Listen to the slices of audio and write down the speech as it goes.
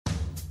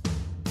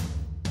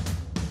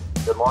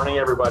Good morning,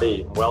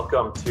 everybody.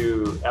 Welcome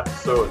to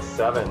episode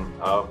 7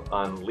 of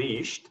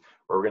Unleashed,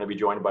 where we're going to be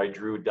joined by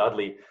Drew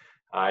Dudley.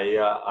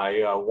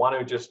 I want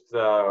to just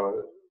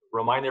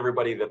remind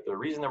everybody that the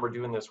reason that we're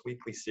doing this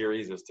weekly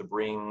series is to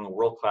bring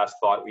world-class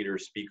thought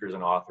leaders, speakers,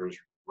 and authors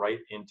right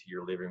into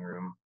your living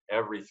room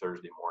every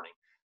Thursday morning.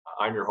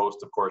 I'm your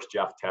host, of course,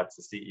 Jeff Tetz,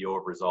 the CEO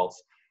of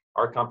Results.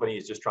 Our company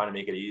is just trying to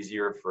make it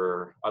easier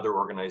for other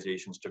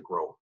organizations to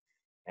grow.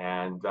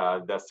 And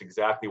that's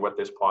exactly what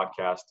this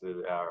podcast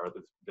or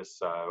this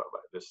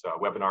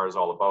webinar is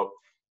all about,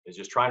 is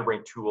just trying to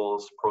bring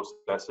tools,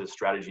 processes,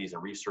 strategies,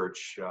 and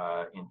research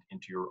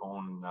into your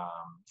own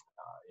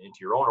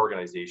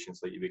organization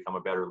so that you become a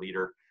better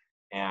leader,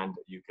 and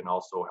you can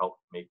also help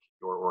make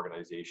your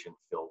organization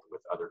filled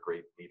with other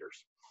great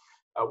leaders.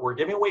 We're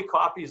giving away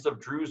copies of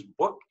Drew's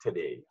book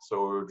today.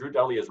 So Drew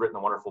Dudley has written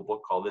a wonderful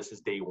book called This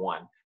is Day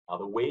One. Now,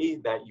 the way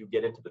that you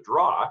get into the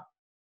draw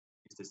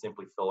is to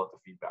simply fill out the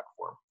feedback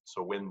form.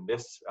 So when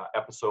this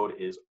episode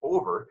is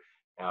over,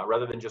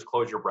 rather than just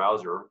close your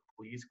browser,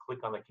 please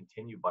click on the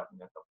continue button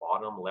at the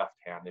bottom left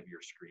hand of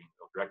your screen.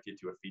 It'll direct you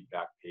to a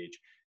feedback page,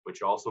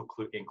 which also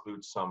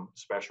includes some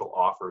special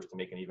offers to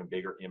make an even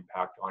bigger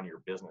impact on your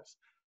business.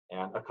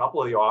 And a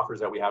couple of the offers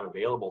that we have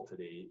available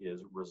today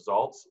is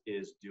Results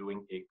is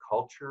doing a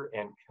culture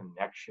and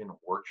connection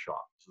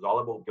workshop. This is all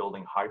about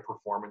building high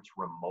performance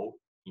remote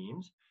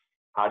teams.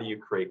 How do you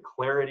create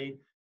clarity,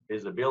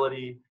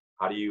 visibility?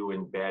 How do you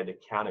embed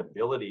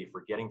accountability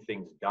for getting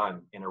things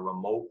done in a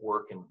remote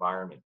work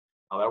environment?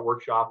 Now, that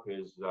workshop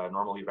is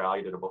normally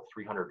valued at about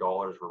 $300.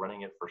 We're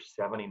running it for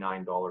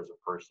 $79 a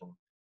person.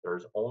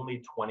 There's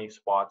only 20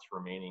 spots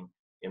remaining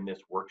in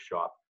this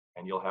workshop,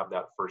 and you'll have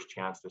that first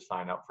chance to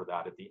sign up for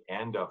that at the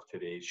end of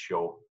today's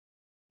show.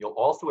 You'll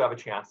also have a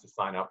chance to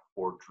sign up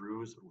for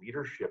Drew's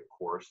leadership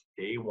course,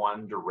 Day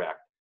One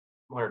Direct,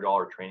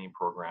 $200 training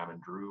program,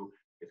 and Drew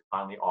is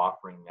kindly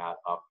offering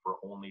that up for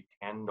only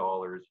 $10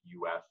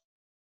 US.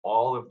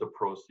 All of the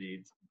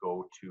proceeds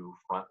go to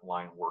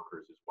frontline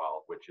workers as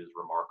well, which is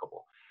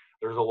remarkable.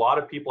 There's a lot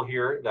of people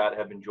here that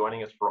have been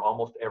joining us for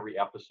almost every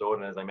episode,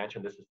 and as I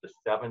mentioned, this is the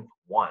 7th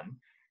one,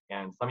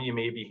 and some of you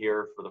may be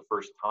here for the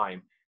first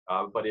time.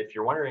 But if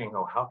you're wondering,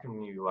 how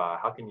can you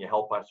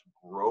help us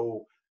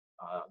grow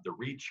the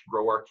reach,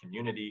 grow our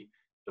community?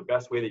 The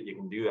best way that you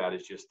can do that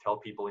is just tell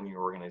people in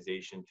your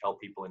organization, tell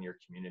people in your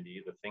community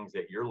the things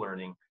that you're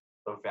learning,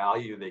 the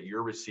value that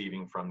you're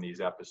receiving from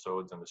these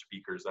episodes and the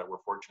speakers that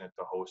we're fortunate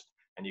to host.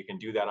 And you can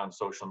do that on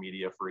social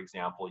media, for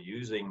example,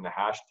 using the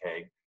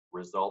hashtag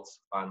Results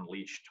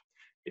Unleashed.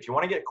 If you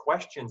want to get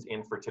questions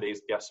in for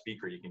today's guest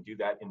speaker, you can do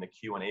that in the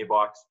Q&A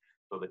box.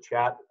 So the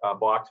chat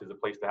box is a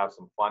place to have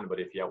some fun, but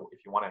if you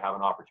want to have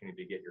an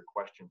opportunity to get your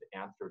questions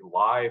answered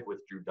live with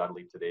Drew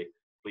Dudley today,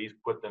 please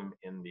put them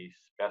in the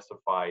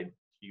specified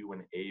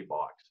Q&A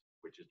box,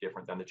 which is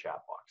different than the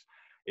chat box.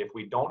 If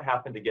we don't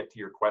happen to get to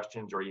your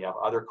questions, or you have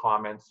other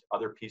comments,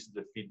 other pieces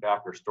of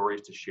feedback or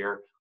stories to share,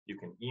 you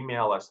can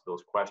email us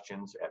those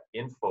questions at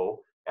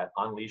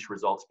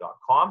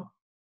info@unleashresults.com.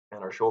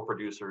 And our show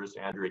producers,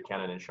 Andrea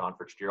Kennan and Sean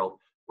Fitzgerald,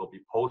 will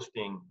be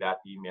posting that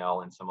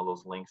email and some of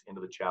those links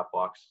into the chat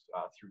box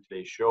through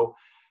today's show.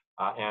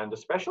 And a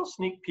special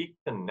sneak peek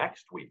to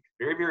next week.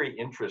 Very, very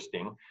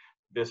interesting.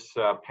 This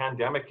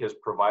pandemic has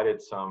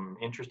provided some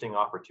interesting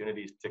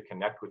opportunities to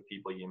connect with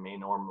people you may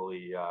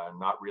normally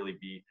not really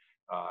be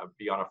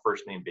on a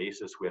first name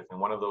basis with. And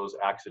one of those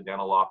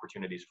accidental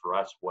opportunities for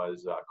us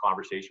was a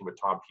conversation with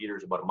Tom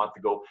Peters about a month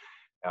ago.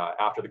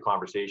 After the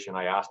conversation,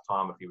 I asked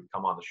Tom if he would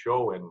come on the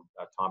show, and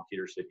Tom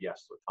Peters said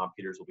yes. So Tom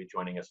Peters will be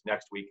joining us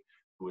next week,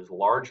 who is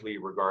largely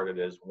regarded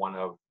as one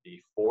of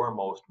the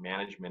foremost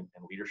management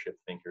and leadership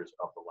thinkers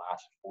of the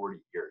last 40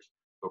 years.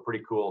 So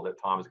pretty cool that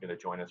Tom is going to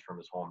join us from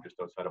his home just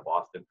outside of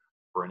Boston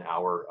for an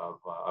hour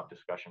of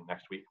discussion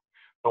next week.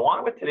 So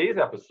on with today's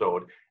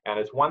episode, and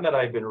it's one that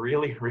I've been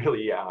really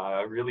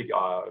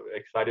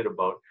excited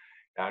about.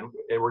 And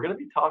we're going to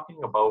be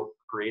talking about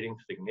creating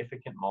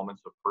significant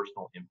moments of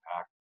personal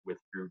impact with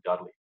Drew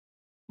Dudley.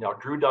 Now,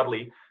 Drew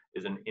Dudley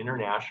is an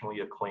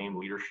internationally acclaimed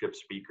leadership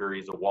speaker.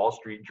 He's a Wall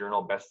Street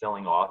Journal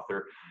best-selling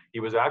author.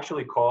 He was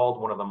actually called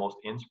one of the most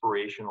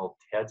inspirational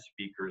TED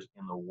speakers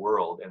in the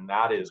world, and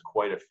that is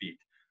quite a feat.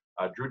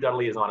 Drew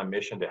Dudley is on a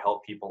mission to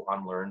help people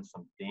unlearn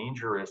some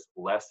dangerous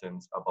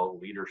lessons about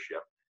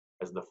leadership.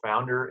 As the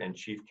founder and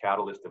chief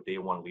catalyst of Day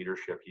One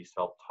Leadership, he's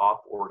helped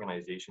top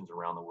organizations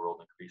around the world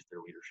increase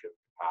their leadership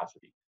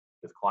capacity.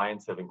 His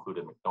clients have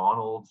included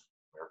McDonald's,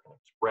 American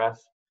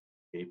Express,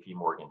 JP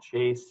Morgan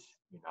Chase,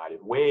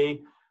 United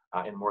Way,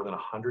 and more than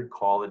 100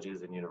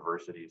 colleges and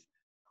universities.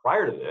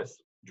 Prior to this,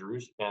 Drew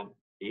spent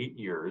 8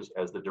 years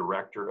as the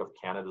director of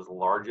Canada's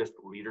largest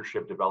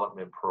leadership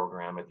development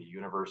program at the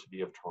University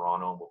of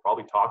Toronto. We'll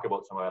probably talk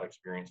about some of that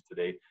experience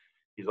today.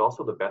 He's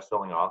also the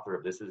best-selling author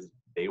of This is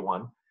Day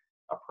One,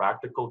 a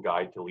practical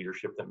guide to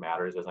leadership that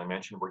matters. As I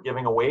mentioned, we're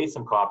giving away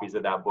some copies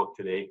of that book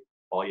today.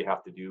 All you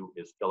have to do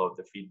is fill out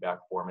the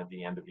feedback form at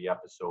the end of the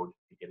episode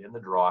to get in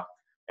the draw.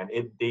 And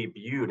it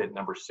debuted at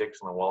number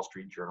 6 on the Wall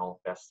Street Journal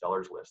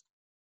bestsellers list.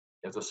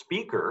 As a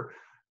speaker,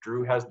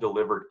 Drew has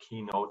delivered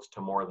keynotes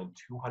to more than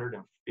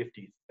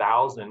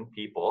 250,000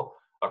 people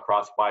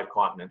across 5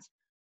 continents,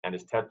 and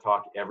his TED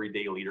Talk,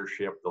 Everyday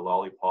Leadership, The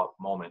Lollipop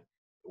Moment,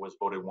 was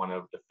voted one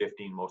of the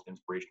 15 most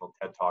inspirational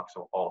TED Talks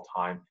of all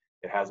time.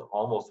 It has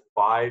almost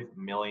 5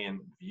 million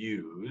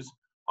views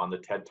on the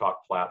TED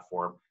Talk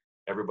platform.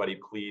 Everybody,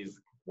 please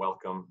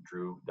welcome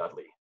Drew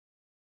Dudley.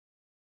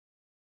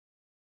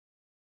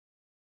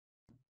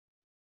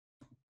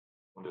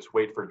 We'll just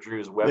wait for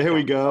Drew's webcam. There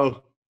we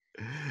go.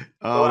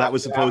 Oh, that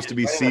was supposed to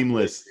be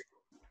seamless.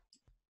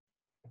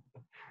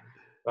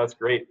 That's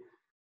great.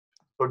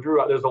 So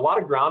Drew, there's a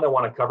lot of ground I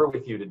want to cover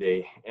with you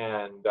today,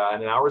 and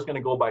an hour is going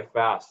to go by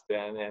fast,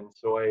 and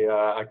so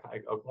I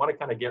want to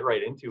kind of get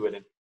right into it.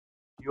 And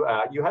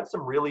you had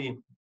some really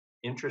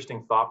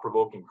interesting,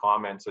 thought-provoking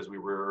comments as we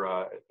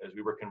were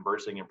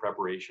conversing in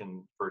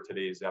preparation for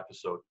today's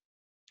episode.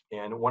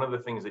 And one of the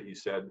things that you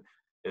said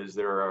is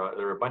there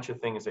are a bunch of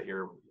things that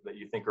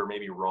you think are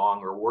maybe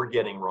wrong or we're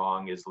getting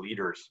wrong as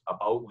leaders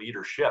about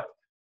leadership.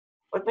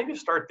 Let's maybe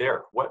start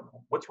there.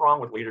 What's wrong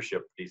with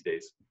leadership these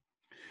days?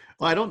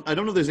 Well, I don't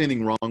know if there's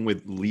anything wrong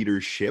with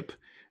leadership.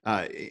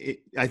 I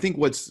think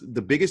what's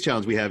the biggest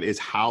challenge we have is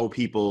how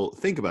people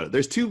think about it.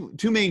 There's two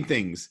main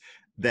things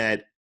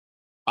that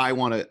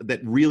that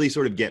really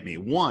sort of get me.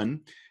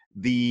 One,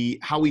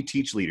 how we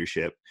teach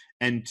leadership,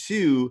 and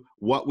two,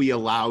 what we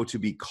allow to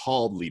be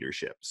called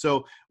leadership.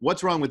 So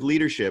what's wrong with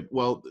leadership?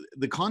 Well,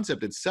 the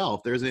concept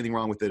itself, there isn't anything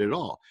wrong with it at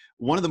all.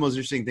 One of the most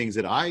interesting things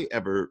that I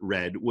ever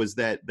read was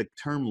that the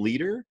term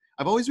leader,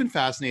 I've always been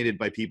fascinated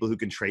by people who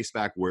can trace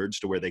back words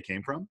to where they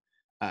came from.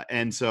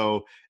 And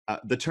so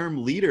the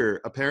term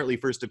leader apparently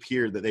first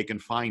appeared, that they can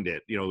find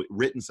it,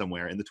 written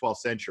somewhere in the 12th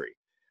century.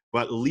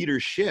 But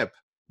leadership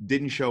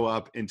didn't show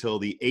up until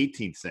the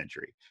 18th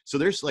century. So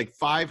there's like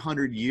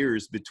 500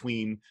 years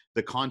between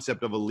the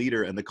concept of a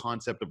leader and the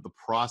concept of the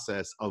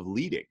process of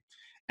leading.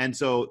 And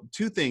so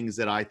two things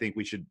that I think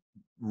we should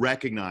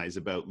recognize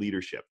about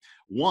leadership.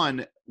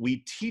 One,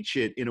 we teach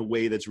it in a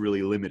way that's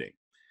really limiting.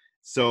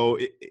 So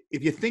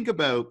if you think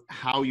about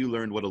how you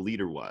learned what a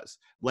leader was,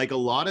 like a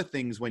lot of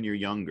things when you're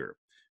younger,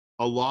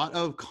 a lot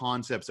of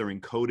concepts are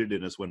encoded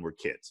in us when we're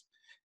kids.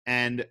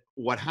 And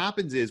what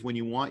happens is when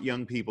you want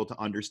young people to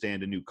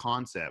understand a new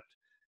concept,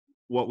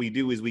 what we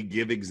do is we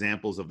give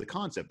examples of the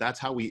concept. That's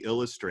how we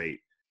illustrate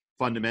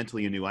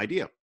fundamentally a new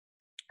idea.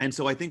 And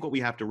so I think what we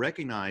have to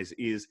recognize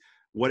is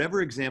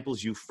whatever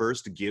examples you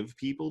first give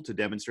people to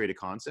demonstrate a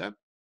concept,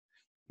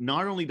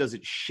 not only does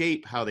it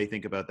shape how they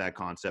think about that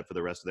concept for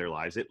the rest of their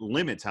lives, it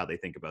limits how they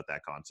think about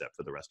that concept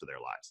for the rest of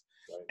their lives.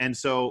 Right. And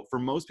so for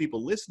most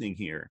people listening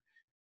here,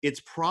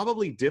 it's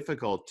probably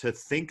difficult to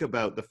think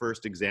about the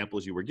first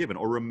examples you were given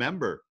or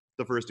remember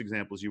the first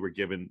examples you were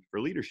given for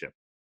leadership.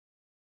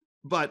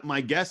 But my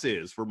guess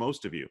is for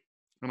most of you,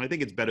 and I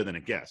think it's better than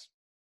a guess,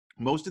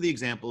 most of the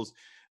examples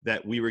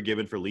that we were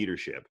given for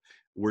leadership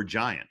were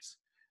giants.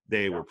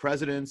 They were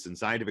presidents and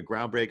scientific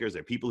groundbreakers.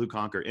 They're people who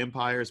conquer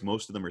empires.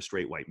 Most of them are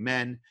straight white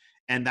men.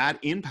 And that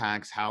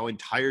impacts how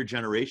entire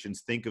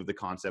generations think of the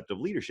concept of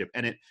leadership.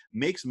 And it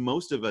makes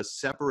most of us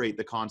separate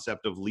the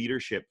concept of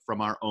leadership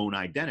from our own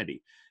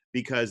identity,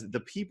 because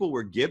the people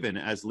we're given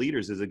as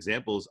leaders, as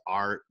examples,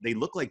 they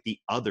look like the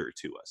other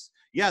to us.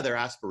 Yeah, they're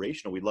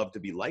aspirational. We'd love to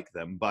be like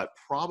them, but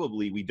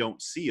probably we don't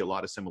see a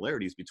lot of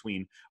similarities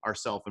between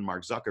ourselves and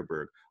Mark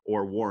Zuckerberg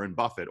or Warren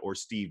Buffett or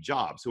Steve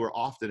Jobs, who are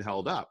often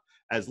held up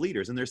as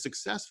leaders. And they're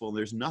successful, and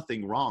there's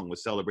nothing wrong with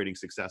celebrating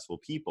successful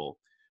people,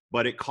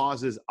 but it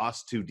causes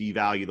us to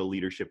devalue the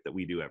leadership that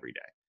we do every day.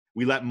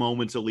 We let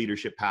moments of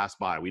leadership pass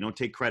by. We don't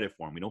take credit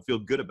for them. We don't feel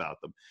good about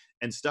them.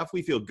 And stuff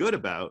we feel good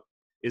about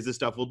is the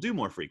stuff we'll do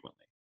more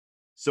frequently.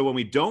 So when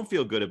we don't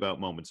feel good about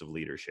moments of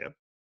leadership,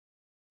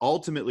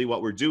 ultimately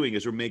what we're doing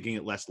is we're making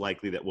it less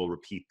likely that we'll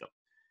repeat them.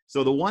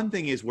 So the one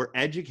thing is we're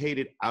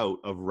educated out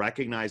of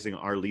recognizing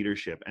our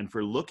leadership and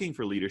for looking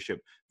for leadership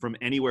from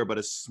anywhere but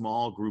a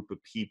small group of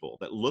people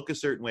that look a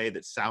certain way,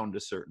 that sound a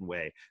certain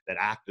way, that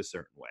act a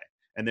certain way.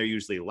 And they're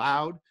usually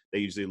loud. They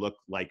usually look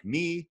like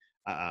me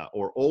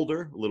or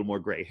older, a little more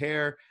gray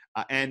hair,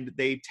 and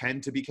they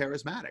tend to be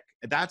charismatic.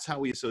 And that's how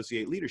we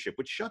associate leadership,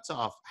 which shuts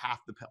off half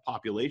the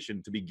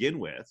population to begin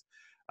with,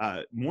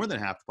 more than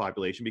half the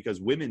population, because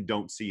women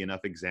don't see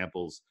enough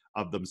examples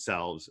of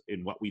themselves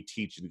in what we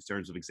teach in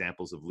terms of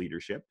examples of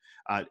leadership.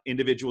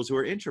 Individuals who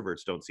are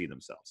introverts don't see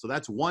themselves. So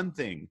that's one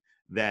thing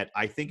that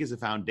I think is a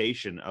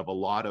foundation of a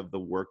lot of the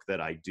work that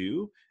I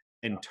do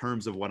in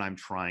terms of what I'm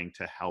trying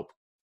to help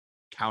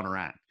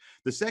counteract.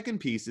 The second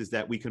piece is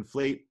that we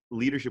conflate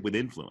leadership with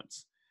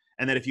influence,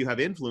 and that if you have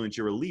influence,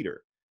 you're a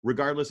leader,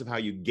 regardless of how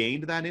you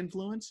gained that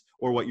influence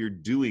or what you're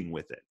doing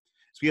with it.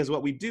 It's because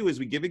what we do is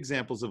we give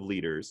examples of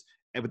leaders,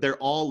 but they're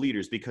all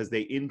leaders because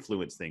they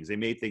influence things. They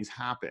made things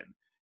happen.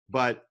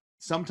 But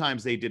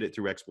sometimes they did it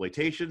through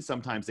exploitation.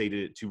 Sometimes they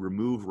did it to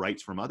remove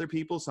rights from other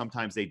people.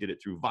 Sometimes they did it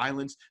through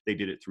violence. They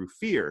did it through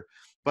fear.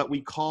 But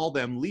we call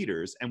them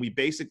leaders, and we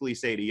basically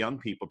say to young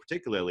people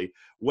particularly,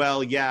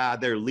 well, yeah,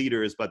 they're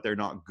leaders, but they're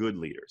not good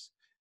leaders.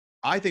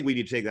 I think we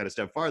need to take that a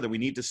step farther. We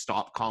need to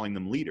stop calling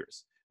them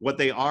leaders. What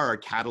they are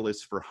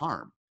catalysts for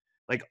harm.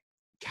 Like,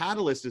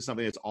 catalyst is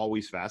something that's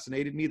always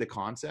fascinated me. The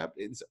concept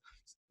is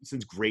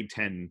since grade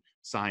 10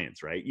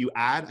 science, right? You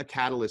add a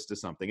catalyst to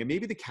something, and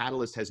maybe the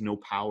catalyst has no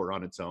power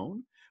on its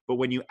own, but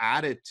when you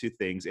add it to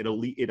things, it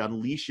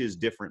unleashes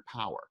different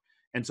power.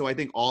 And so I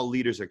think all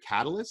leaders are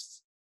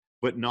catalysts,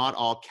 but not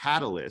all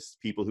catalysts,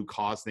 people who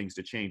cause things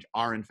to change,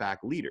 are in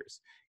fact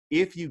leaders.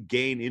 If you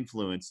gain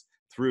influence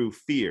through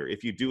fear,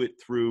 if you do it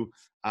through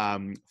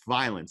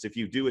violence, if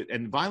you do it,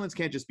 and violence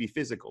can't just be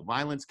physical,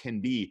 violence can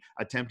be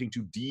attempting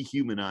to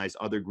dehumanize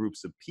other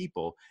groups of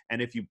people.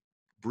 And if you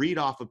breed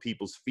off of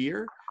people's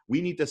fear, we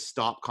need to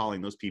stop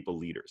calling those people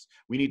leaders.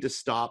 We need to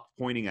stop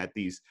pointing at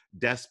these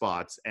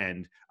despots,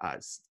 and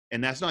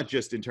that's not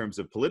just in terms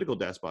of political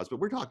despots, but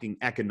we're talking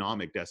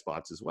economic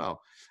despots as well.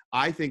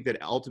 I think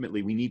that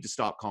ultimately we need to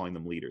stop calling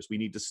them leaders. We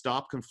need to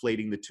stop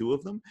conflating the two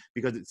of them,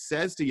 because it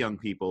says to young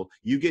people,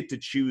 you get to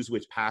choose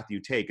which path you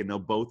take, and they'll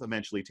both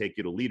eventually take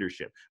you to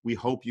leadership. We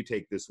hope you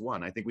take this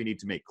one. I think we need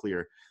to make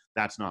clear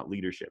that's not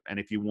leadership. And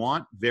if you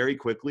want very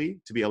quickly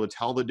to be able to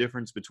tell the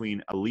difference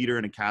between a leader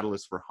and a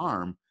catalyst for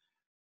harm,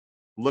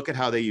 look at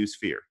how they use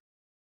fear.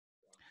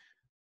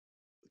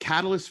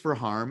 Catalysts for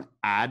harm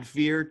add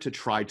fear to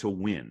try to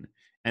win,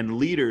 and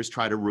leaders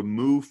try to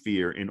remove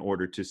fear in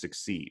order to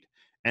succeed.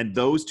 And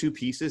those two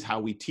pieces, how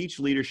we teach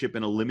leadership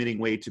in a limiting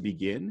way to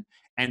begin,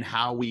 and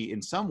how we,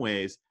 in some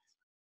ways,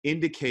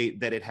 indicate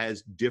that it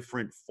has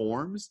different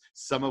forms,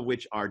 some of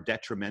which are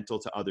detrimental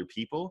to other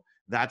people,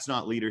 that's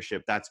not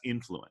leadership, that's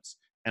influence.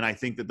 And I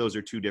think that those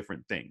are two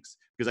different things,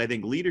 because I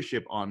think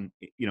leadership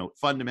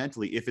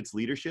fundamentally, if it's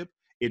leadership,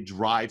 it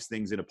drives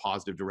things in a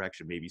positive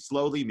direction, maybe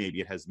slowly,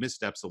 maybe it has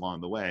missteps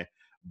along the way,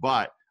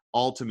 but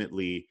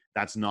ultimately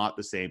that's not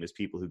the same as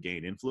people who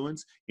gain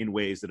influence in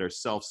ways that are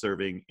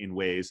self-serving, in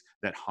ways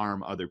that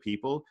harm other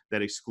people,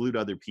 that exclude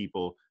other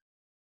people.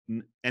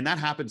 And that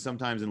happens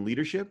sometimes in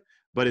leadership,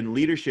 but in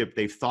leadership,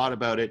 they've thought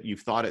about it,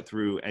 you've thought it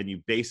through, and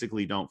you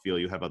basically don't feel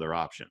you have other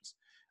options.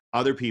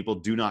 Other people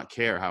do not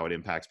care how it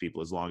impacts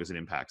people as long as it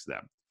impacts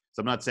them. So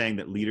I'm not saying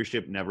that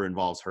leadership never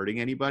involves hurting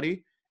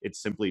anybody.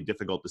 It's simply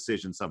difficult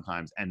decisions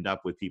sometimes end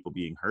up with people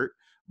being hurt,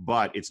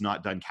 but it's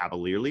not done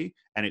cavalierly,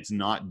 and it's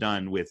not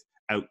done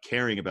without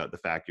caring about the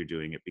fact you're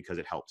doing it because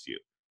it helps you.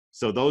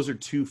 So those are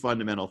two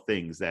fundamental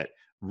things that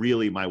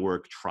really my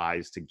work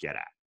tries to get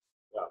at.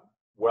 Yeah,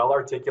 well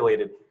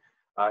articulated.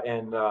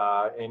 And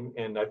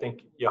I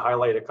think you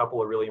highlight a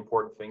couple of really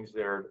important things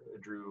there,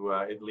 Drew,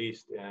 at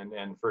least.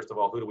 And first of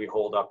all, who do we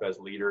hold up as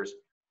leaders?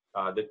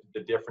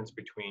 The difference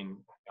between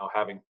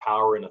having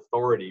power and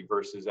authority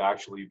versus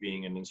actually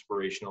being an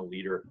inspirational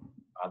leader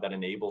that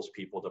enables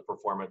people to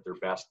perform at their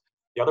best.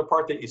 The other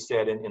part that you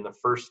said in the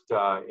first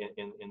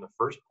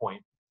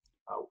point,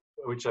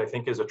 which I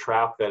think is a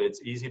trap that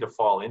it's easy to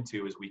fall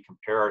into, is we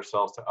compare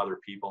ourselves to other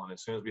people, and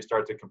as soon as we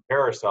start to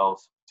compare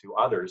ourselves to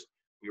others,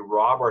 we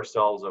rob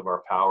ourselves of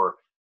our power.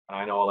 And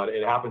I know that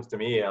it happens to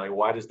me. Like,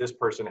 why does this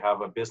person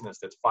have a business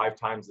that's 5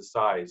 times the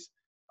size?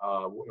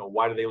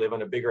 Why do they live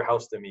in a bigger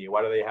house than me?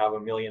 Why do they have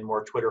 1 million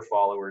more Twitter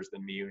followers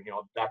than me?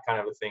 That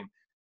kind of a thing.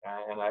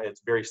 And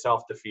it's very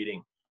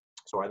self-defeating.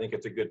 So I think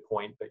it's a good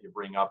point that you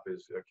bring up,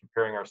 is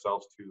comparing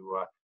ourselves to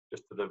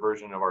just to the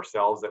version of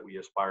ourselves that we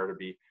aspire to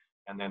be.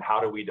 And then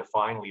how do we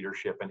define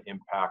leadership and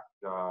impact?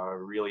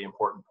 Really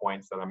important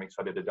points that I'm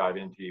excited to dive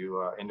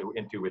into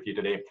with you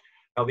today.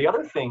 Now, the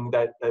other thing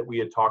that we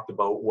had talked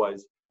about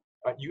was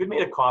you had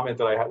made a comment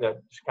that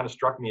just kind of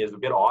struck me as a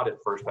bit odd at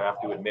first, I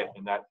have to admit,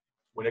 in that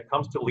when it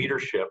comes to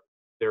leadership,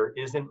 there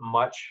isn't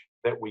much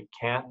that we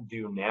can't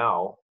do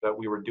now that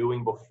we were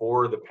doing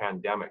before the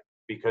pandemic.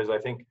 Because I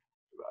think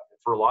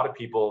for a lot of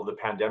people, the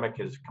pandemic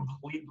has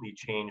completely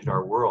changed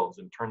our worlds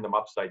and turned them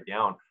upside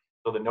down.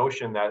 So the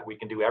notion that we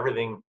can do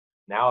everything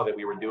now that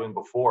we were doing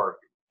before,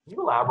 can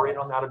you elaborate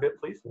on that a bit,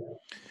 please?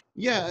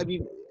 Yeah, I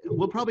mean,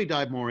 we'll probably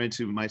dive more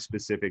into my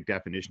specific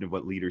definition of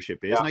what leadership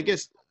is. Yeah. And I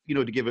guess,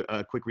 to give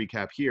a quick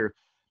recap here,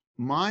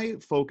 my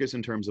focus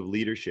in terms of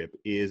leadership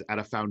is at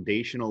a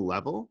foundational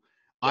level.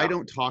 Yeah. I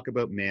don't talk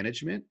about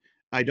management.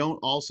 I don't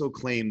also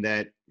claim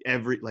that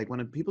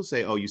when people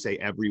say, oh, you say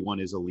everyone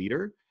is a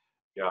leader.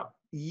 Yeah.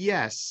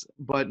 Yes,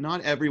 but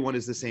not everyone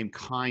is the same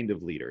kind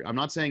of leader. I'm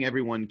not saying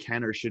everyone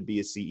can or should be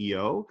a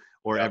CEO,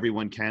 or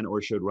everyone can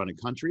or should run a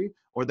country,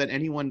 or that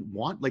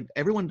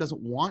everyone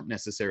doesn't want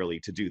necessarily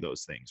to do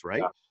those things,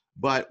 right? Yeah.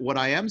 But what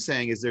I am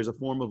saying is there's a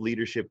form of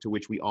leadership to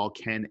which we all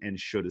can and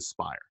should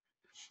aspire.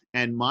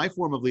 And my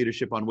form of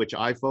leadership on which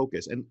I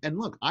focus, and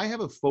look, I have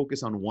a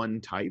focus on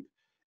one type,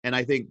 and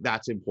I think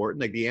that's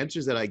important. Like, the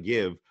answers that I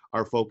give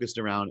are focused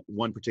around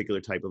one particular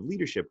type of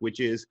leadership, which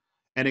is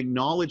an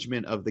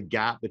acknowledgement of the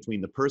gap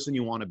between the person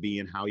you want to be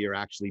and how you're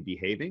actually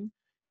behaving,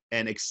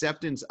 and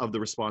acceptance of the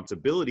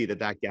responsibility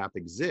that gap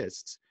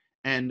exists,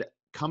 and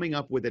coming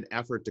up with an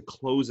effort to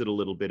close it a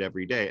little bit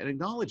every day, and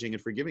acknowledging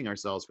and forgiving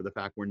ourselves for the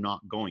fact we're not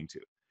going to.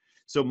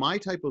 So my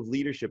type of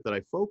leadership that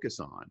I focus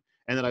on,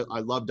 and that I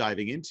love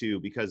diving into,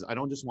 because I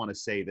don't just want to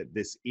say that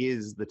this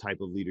is the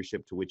type of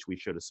leadership to which we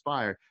should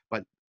aspire,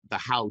 but the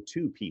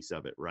how-to piece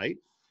of it, right?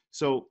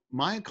 So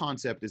my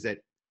concept is that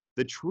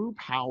the true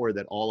power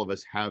that all of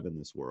us have in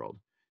this world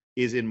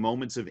is in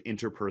moments of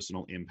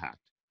interpersonal impact.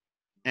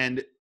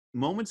 And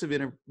moments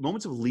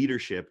of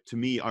leadership to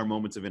me are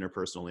moments of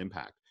interpersonal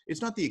impact.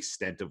 It's not the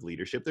extent of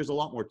leadership. There's a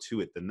lot more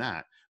to it than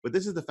that. But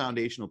this is the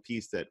foundational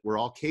piece that we're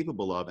all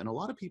capable of. And a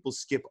lot of people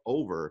skip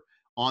over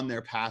on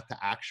their path to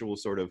actual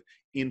sort of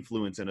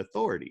influence and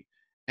authority.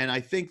 And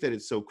I think that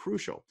it's so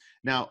crucial.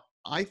 Now,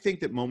 I think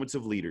that moments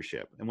of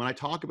leadership, and when I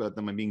talk about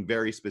them, I'm being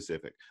very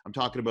specific. I'm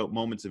talking about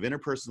moments of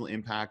interpersonal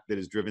impact that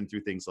is driven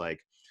through things like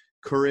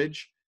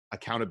courage,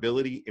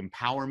 accountability,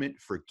 empowerment,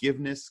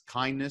 forgiveness,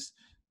 kindness.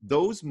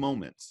 Those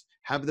moments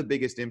have the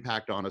biggest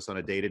impact on us on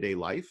a day-to-day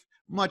life,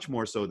 much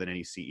more so than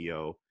any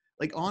CEO.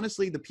 Like,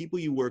 honestly, the people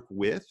you work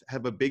with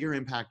have a bigger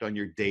impact on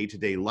your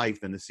day-to-day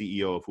life than the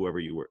CEO of whoever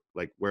you work,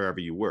 like wherever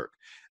you work.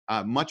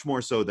 Much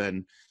more so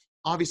than,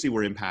 obviously,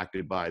 we're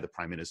impacted by the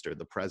prime minister,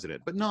 the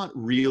president, but not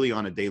really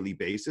on a daily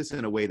basis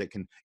in a way that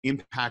can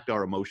impact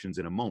our emotions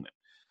in a moment.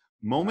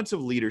 Moments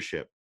of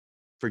leadership,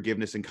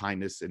 forgiveness and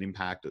kindness and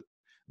impact,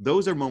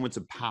 those are moments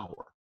of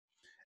power.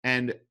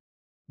 And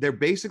they're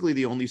basically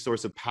the only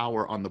source of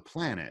power on the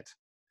planet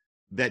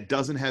that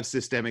doesn't have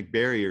systemic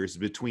barriers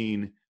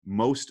between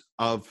most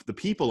of the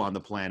people on the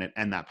planet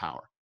and that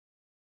power.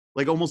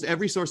 Like, almost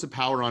every source of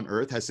power on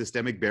Earth has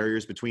systemic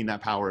barriers between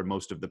that power and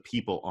most of the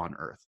people on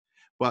Earth.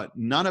 But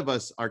none of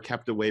us are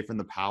kept away from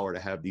the power to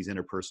have these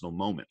interpersonal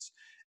moments.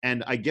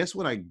 And I guess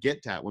what I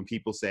get at when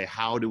people say,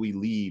 how do we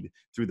lead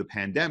through the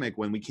pandemic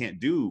when we can't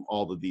do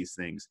all of these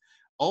things?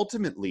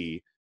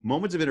 Ultimately,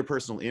 moments of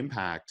interpersonal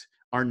impact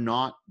are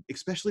not,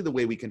 especially the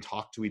way we can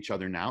talk to each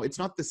other now, it's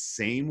not the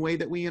same way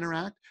that we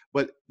interact,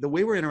 but the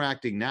way we're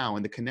interacting now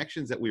and the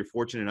connections that we're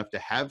fortunate enough to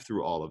have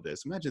through all of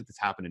this. Imagine if this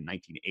happened in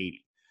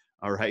 1980,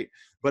 all right?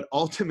 But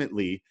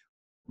ultimately,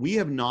 we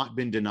have not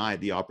been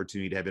denied the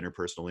opportunity to have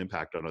interpersonal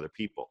impact on other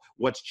people.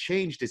 What's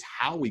changed is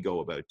how we go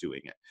about doing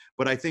it.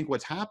 But I think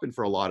what's happened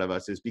for a lot of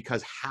us is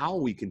because how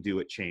we can do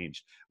it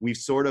changed. We've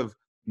sort of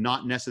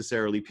not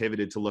necessarily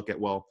pivoted to look at,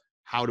 well,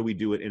 how do we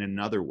do it in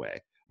another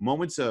way?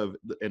 Moments of,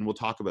 and we'll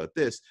talk about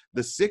this,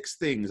 the 6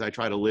 things I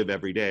try to live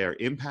every day are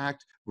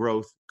impact,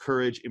 growth,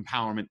 courage,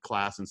 empowerment,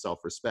 class, and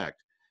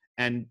self-respect.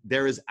 And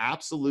there is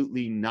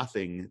absolutely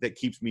nothing that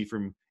keeps me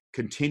from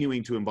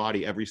continuing to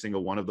embody every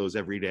single one of those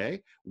every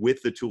day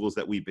with the tools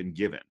that we've been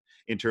given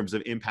in terms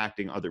of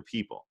impacting other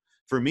people.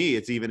 For me,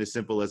 it's even as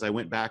simple as I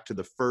went back to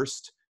the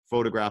first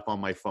photograph on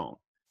my phone,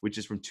 which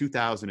is from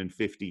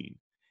 2015.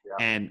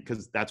 Yeah. And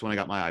because that's when I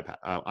got my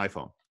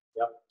iPhone.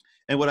 Yep.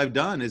 And what I've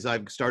done is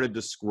I've started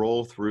to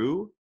scroll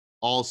through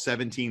all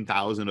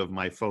 17,000 of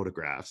my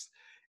photographs.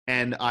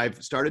 And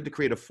I've started to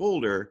create a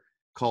folder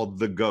called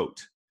The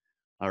GOAT.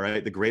 All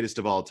right, the greatest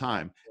of all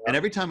time. Yeah. And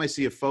every time I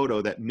see a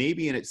photo that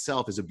maybe in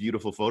itself is a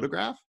beautiful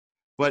photograph,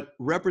 but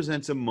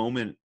represents a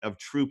moment of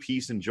true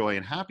peace and joy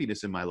and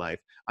happiness in my life,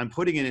 I'm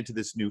putting it into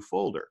this new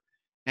folder.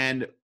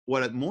 And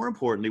more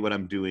importantly, what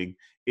I'm doing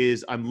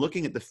is I'm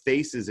looking at the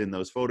faces in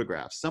those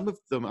photographs. Some of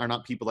them are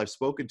not people I've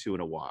spoken to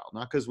in a while,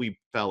 not because we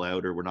fell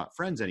out or we're not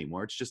friends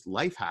anymore. It's just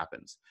life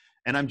happens.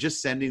 And I'm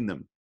just sending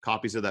them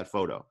copies of that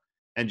photo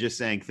and just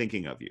saying,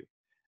 thinking of you.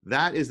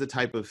 That is the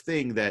type of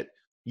thing that,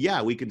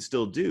 yeah, we can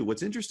still do.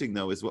 What's interesting,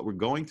 though, is what we're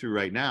going through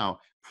right now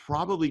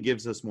probably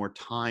gives us more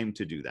time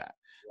to do that.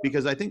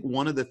 Because I think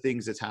one of the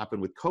things that's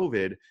happened with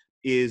COVID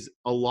is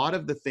a lot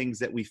of the things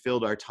that we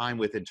filled our time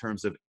with in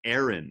terms of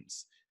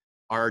errands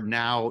are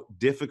now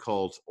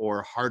difficult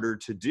or harder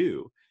to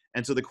do.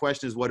 And so the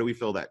question is, what do we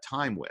fill that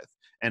time with?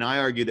 And I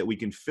argue that we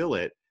can fill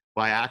it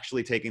by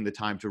actually taking the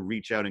time to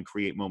reach out and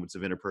create moments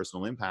of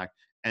interpersonal impact.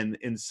 And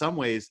in some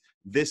ways,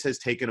 this has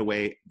taken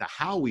away the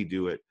how we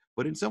do it,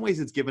 but in some ways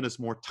it's given us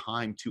more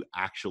time to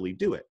actually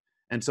do it.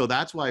 And so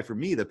that's why, for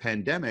me, the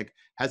pandemic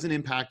hasn't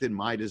impacted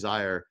my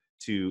desire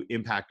to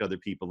impact other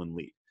people and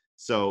lead.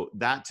 So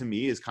that, to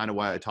me, is kind of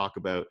why I talk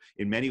about,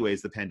 in many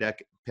ways, the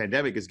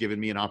pandemic has given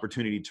me an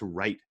opportunity to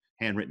write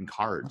handwritten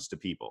cards to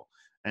people.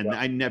 And yeah.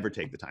 I never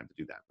take the time to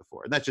do that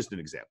before. And that's just an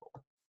example.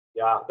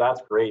 Yeah,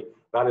 that's great.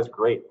 That is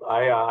great.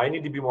 I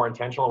need to be more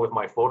intentional with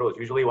my photos.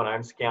 Usually when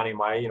I'm scanning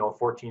my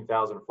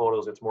 14,000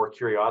 photos, it's more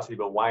curiosity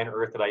about why on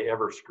earth did I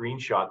ever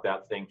screenshot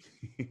that thing.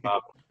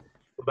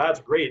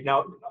 That's great.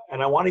 Now,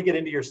 and I want to get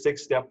into your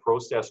 6-step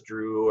process,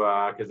 Drew,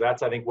 because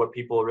that's, I think, what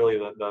people really,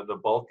 the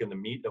bulk and the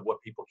meat of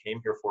what people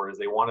came here for, is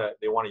they want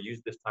to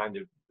use this time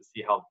to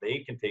see how they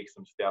can take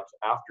some steps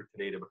after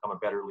today to become a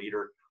better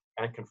leader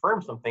and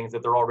confirm some things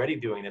that they're already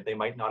doing that they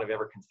might not have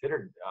ever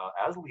considered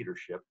as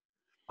leadership.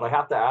 But I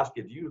have to ask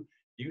you, do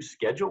you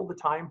schedule the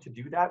time to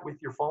do that with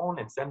your phone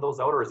and send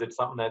those out, or is it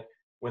something that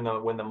when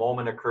the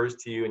moment occurs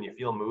to you and you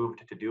feel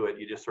moved to do it,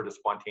 you just sort of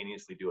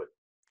spontaneously do it?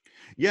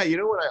 Yeah, you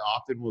know what, I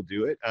often will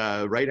do it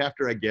right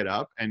after I get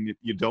up, and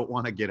you don't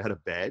want to get out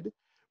of bed.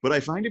 But I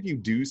find if you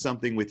do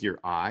something with your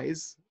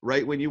eyes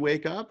right when you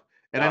wake up,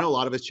 and I know a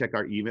lot of us check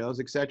our emails,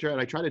 etc.,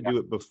 and I try to do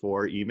it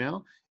before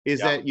email, is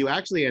that you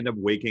actually end up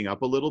waking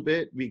up a little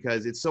bit,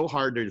 because it's so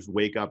hard to just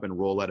wake up and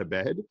roll out of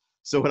bed.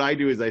 So what I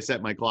do is I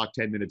set my clock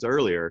 10 minutes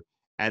earlier,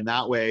 and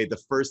that way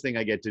the first thing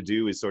I get to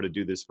do is sort of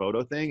do this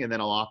photo thing, and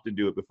then I'll often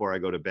do it before I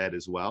go to bed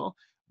as well.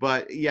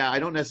 But yeah, I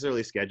don't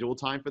necessarily schedule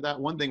time for that.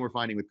 One thing we're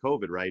finding with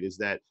COVID, right, is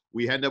that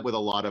we end up with a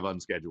lot of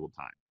unscheduled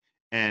time.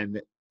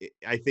 And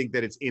I think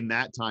that it's in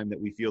that time that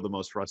we feel the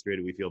most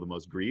frustrated, we feel the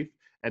most grief.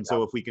 And Yeah,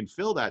 so if we can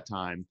fill that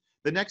time,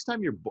 the next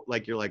time you're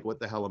like, what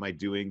the hell am I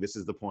doing? This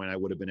is the point I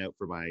would have been out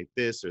for my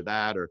this or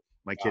that, or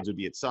my yeah, kids would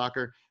be at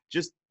soccer.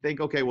 Just think,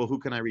 okay, well, who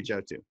can I reach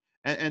out to?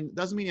 And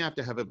doesn't mean you have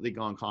to have a big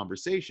long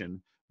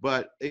conversation,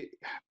 but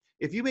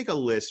if you make a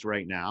list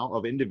right now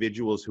of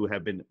individuals who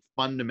have been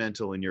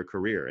fundamental in your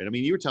career, and I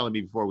mean, you were telling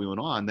me before we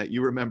went on that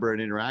you remember an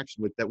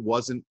interaction with that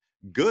wasn't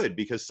good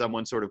because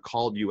someone sort of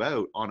called you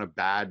out on a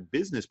bad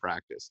business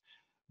practice.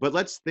 But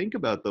let's think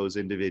about those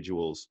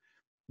individuals.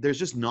 There's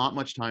just not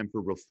much time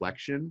for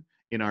reflection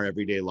in our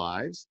everyday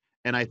lives.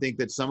 And I think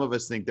that some of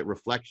us think that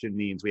reflection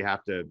means we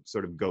have to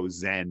sort of go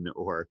Zen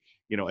or,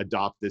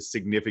 adopt this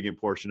significant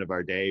portion of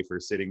our day for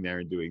sitting there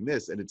and doing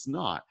this. And it's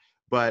not.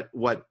 But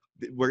what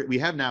we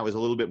have now is a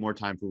little bit more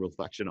time for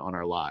reflection on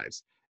our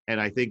lives. And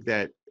I think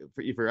that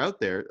if you're out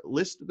there,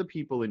 list the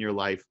people in your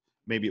life.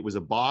 Maybe it was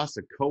a boss,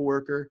 a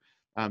coworker,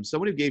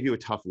 someone who gave you a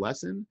tough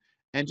lesson,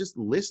 and just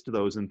list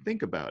those and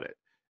think about it.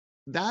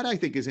 That I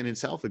think is in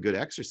itself a good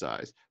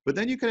exercise. But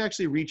then you can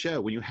actually reach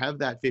out when you have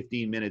that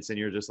 15 minutes and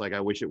you're just like,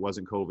 I wish it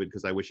wasn't COVID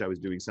because I wish I was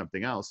doing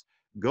something else.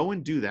 Go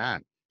and do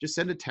that. Just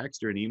send a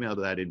text or an email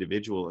to that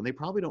individual, and they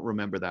probably don't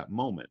remember that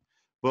moment.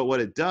 But what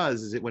it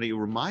does is when you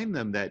remind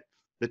them that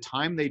the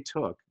time they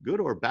took, good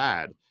or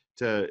bad,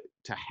 to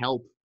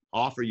help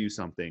offer you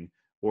something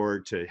or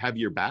to have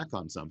your back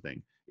on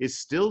something is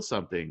still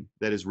something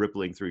that is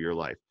rippling through your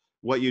life.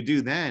 What you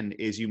do then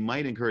is you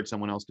might encourage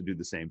someone else to do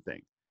the same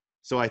thing.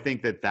 So I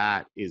think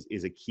that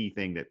is a key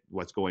thing that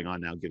what's going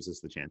on now gives us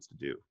the chance to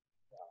do.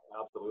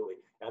 absolutely.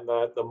 And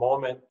the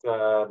moment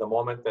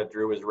that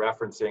Drew was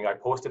referencing, I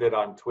posted it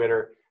on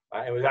Twitter.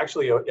 It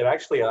actually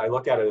I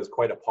look at it as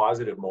quite a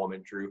positive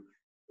moment, Drew.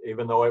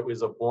 Even though it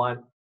was a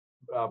blunt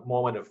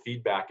moment of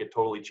feedback, it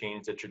totally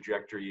changed the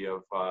trajectory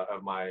of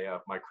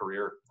my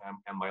career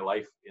and my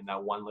life in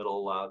that one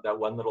little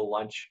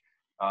lunch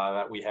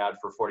that we had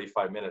for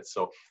 45 minutes.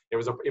 So it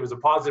was a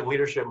positive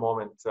leadership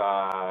moment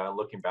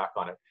looking back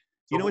on it.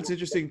 You know So what's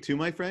interesting too,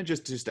 my friend,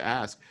 just to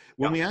ask,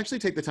 when yeah, we actually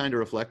take the time to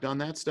reflect on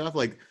that stuff,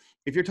 like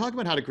if you're talking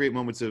about how to create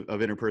moments of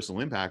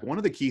interpersonal impact, one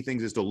of the key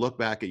things is to look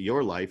back at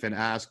your life and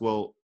ask,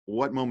 well,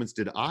 what moments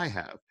did I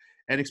have?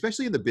 And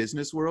especially in the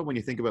business world, when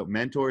you think about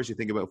mentors, you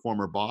think about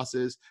former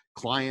bosses,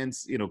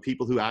 clients,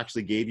 people who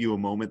actually gave you a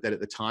moment that at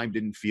the time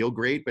didn't feel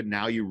great, but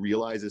now you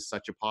realize is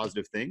such a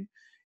positive thing,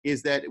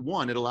 is that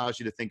one, it allows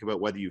you to think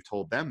about whether you've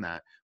told them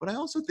that. But I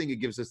also think it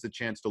gives us the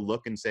chance to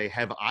look and say,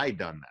 have I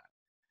done that?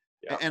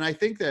 yeah, And I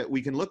think that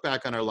we can look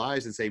back on our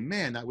lives and say,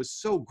 man, that was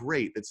so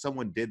great that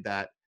someone did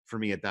that for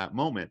me at that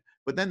moment.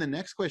 But then the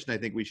next question I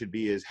think we should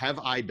be is, have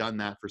I done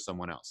that for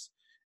someone else?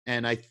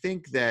 And I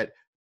think that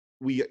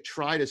we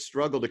try to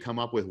struggle to come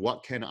up with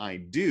what can I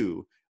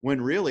do, when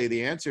really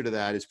the answer to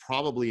that is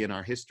probably in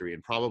our history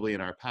and probably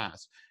in our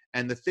past.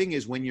 And the thing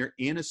is, when you're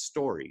in a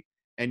story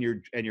and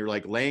you're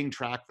like laying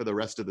track for the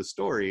rest of the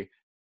story,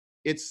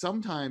 it's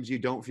sometimes you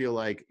don't feel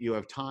like you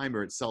have time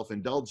or it's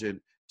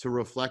self-indulgent to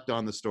reflect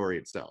on the story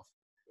itself.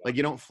 yeah, Like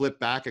you don't flip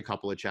back a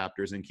couple of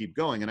chapters and keep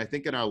going. And I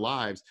think in our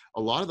lives,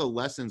 a lot of the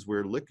lessons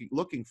we're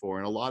looking for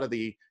and a lot of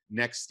the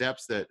next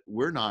steps that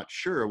we're not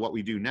sure what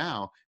we do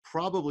now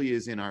probably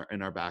is in our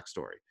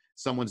backstory.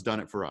 Someone's done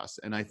it for us.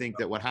 And I think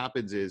that what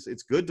happens is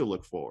it's good to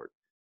look forward,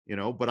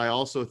 but I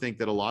also think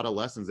that a lot of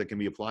lessons that can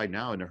be applied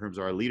now in terms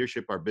of our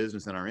leadership, our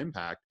business, and our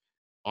impact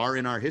are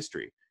in our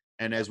history.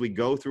 And as we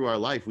go through our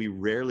life, we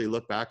rarely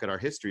look back at our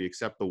history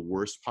except the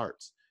worst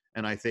parts.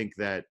 And I think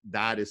that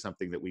is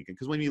something that we can,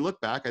 because when you look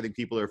back, I think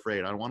people are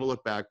afraid. I don't want to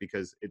look back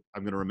because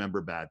I'm going to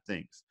remember bad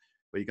things.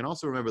 But you can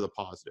also remember the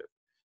positive.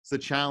 It's the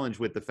challenge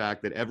with the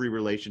fact that every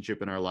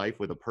relationship in our life,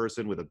 with a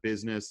person, with a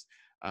business,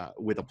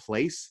 with a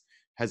place,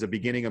 has a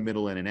beginning, a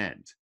middle, and an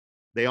end.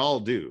 They all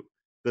do.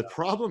 The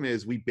problem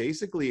is we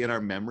basically in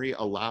our memory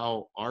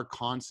allow our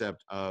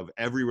concept of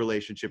every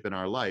relationship in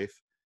our life,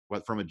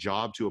 what from a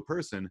job to a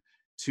person,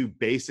 to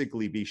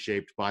basically be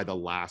shaped by the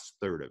last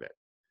third of it.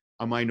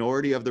 A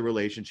minority of the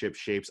relationship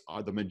shapes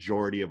the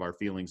majority of our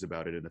feelings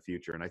about it in the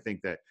future. And I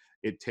think that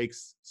it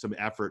takes some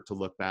effort to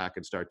look back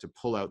and start to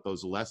pull out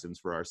those lessons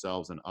for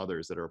ourselves and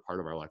others that are a part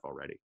of our life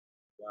already.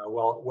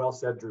 well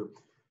said, Drew.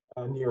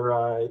 And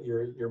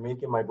you're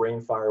making my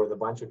brain fire with a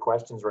bunch of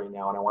questions right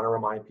now. And I want to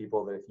remind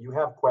people that if you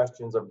have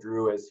questions of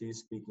Drew as he's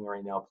speaking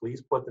right now,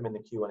 please put them in the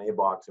Q&A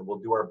box, and we'll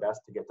do our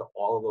best to get to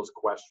all of those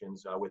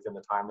questions within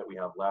the time that we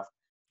have left.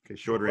 Okay,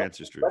 shorter Let-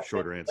 answers, Drew. Let's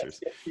Shorter get, let's answers.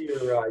 get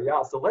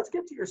to so let's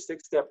get to your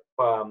 6-step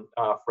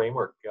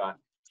framework.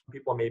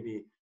 People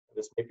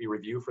this may be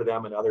review for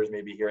them, and others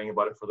may be hearing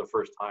about it for the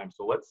first time.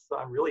 So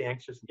I'm really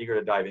anxious and eager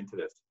to dive into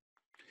this.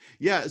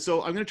 Yeah,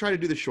 so I'm going to try to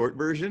do the short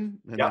version.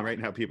 And Yeah. then right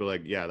now people are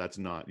like, yeah, that's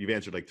not, you've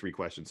answered like 3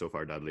 questions so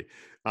far, Dudley.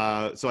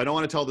 So I don't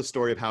want to tell the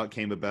story of how it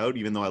came about,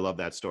 even though I love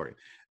that story.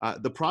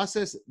 The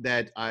process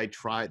that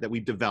that we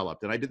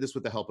developed, and I did this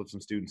with the help of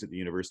some students at the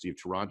University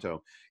of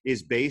Toronto,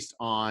 is based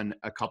on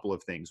a couple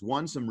of things.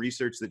 One, some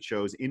research that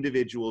shows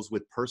individuals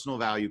with personal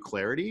value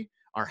clarity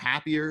are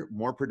happier,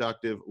 more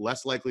productive,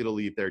 less likely to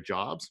leave their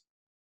jobs,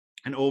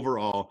 and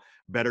overall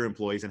better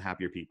employees and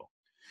happier people.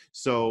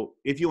 So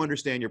if you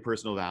understand your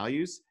personal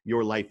values,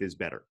 your life is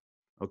better.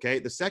 Okay.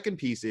 The second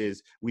piece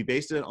is we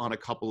based it on a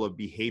couple of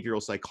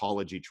behavioral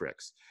psychology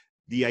tricks.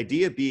 The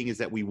idea being is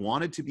that we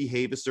wanted to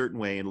behave a certain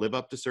way and live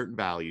up to certain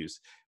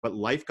values, but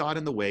life got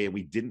in the way and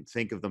we didn't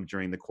think of them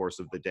during the course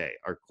of the day,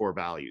 our core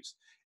values.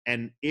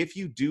 And if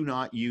you do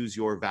not use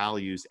your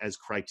values as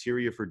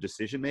criteria for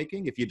decision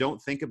making, if you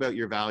don't think about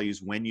your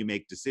values when you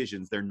make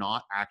decisions, they're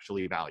not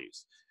actually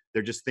values.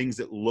 They're just things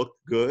that look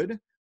good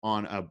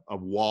on a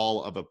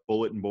wall of a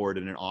bulletin board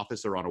in an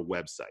office or on a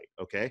website,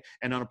 okay?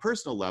 And on a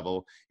personal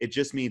level, it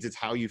just means it's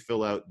how you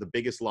fill out the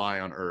biggest lie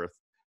on earth,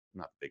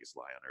 not the biggest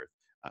lie on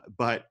earth,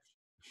 but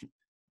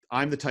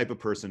I'm the type of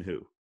person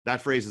who,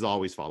 that phrase is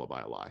always followed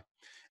by a lie.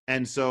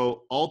 And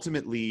so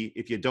ultimately,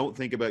 if you don't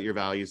think about your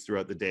values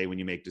throughout the day when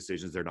you make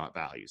decisions, they're not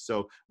values.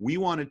 So we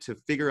wanted to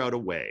figure out a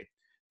way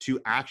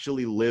to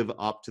actually live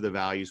up to the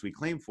values we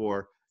claim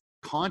for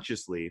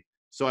consciously.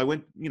 So I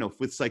went,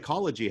 with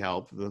psychology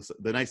help,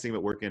 the nice thing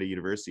about working at a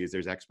university is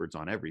there's experts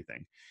on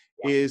everything,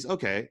 is,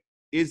 okay,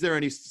 is there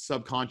any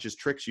subconscious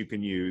tricks you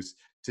can use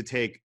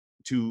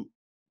to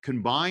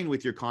combine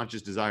with your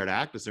conscious desire to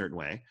act a certain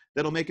way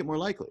that'll make it more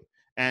likely?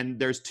 And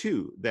there's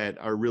two that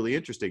are really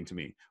interesting to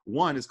me.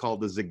 One is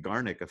called the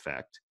Zeigarnik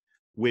effect,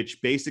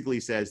 which basically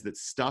says that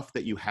stuff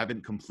that you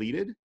haven't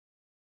completed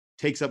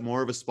takes up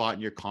more of a spot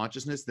in your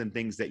consciousness than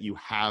things that you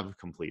have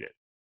completed.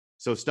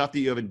 So stuff that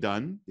you haven't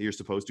done that you're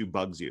supposed to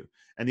bugs you.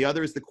 And the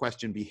other is the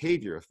question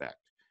behavior effect,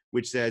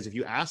 which says if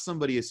you ask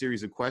somebody a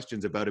series of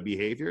questions about a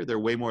behavior, they're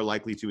way more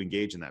likely to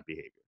engage in that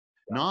behavior.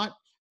 Yeah. Not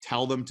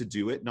tell them to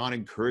do it, not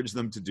encourage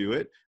them to do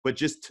it, but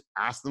just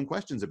ask them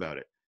questions about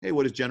it. Hey,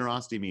 what does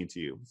generosity mean to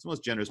you? It's the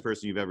most generous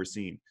person you've ever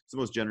seen. It's the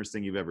most generous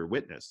thing you've ever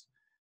witnessed.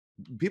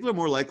 People are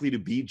more likely to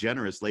be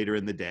generous later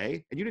in the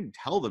day, and you didn't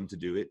tell them to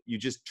do it. You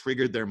just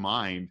triggered their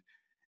mind.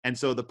 And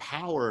so the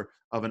power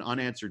of an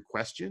unanswered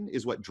question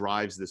is what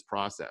drives this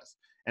process.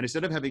 And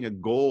instead of having a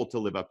goal to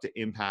live up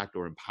to impact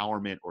or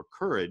empowerment or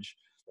courage,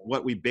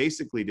 what we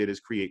basically did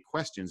is create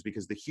questions,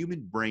 because the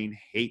human brain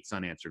hates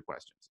unanswered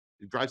questions.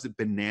 It drives it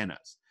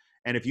bananas.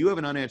 And if you have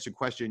an unanswered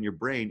question in your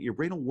brain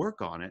will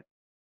work on it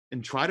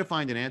and try to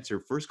find an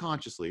answer, first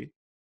consciously,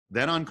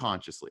 then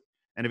unconsciously.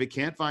 And if it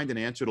can't find an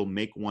answer, it'll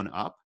make one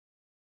up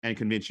and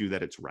convince you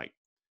that it's right.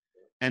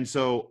 And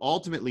so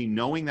ultimately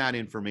knowing that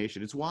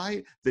information, it's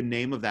why the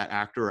name of that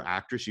actor or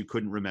actress you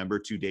couldn't remember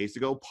 2 days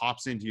ago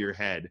pops into your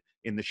head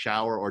in the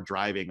shower or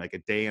driving like a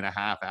day and a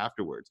half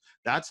afterwards.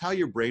 That's how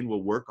your brain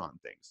will work on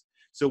things.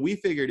 So we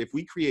figured if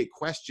we create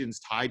questions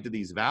tied to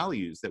these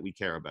values that we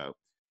care about,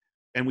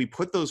 and we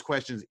put those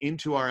questions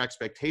into our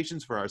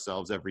expectations for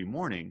ourselves every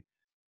morning,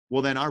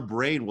 well, then our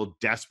brain will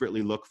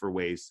desperately look for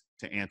ways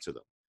to answer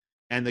them.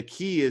 And the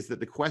key is that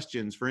the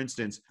questions, for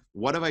instance,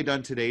 what have I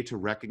done today to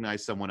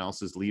recognize someone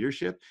else's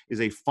leadership,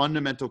 is a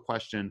fundamental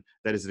question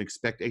that is an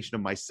expectation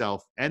of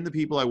myself and the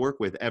people I work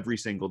with every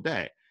single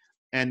day.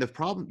 And the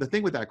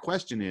thing with that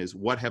question is,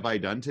 what have I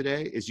done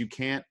today, is you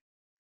can't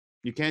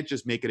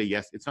just make it a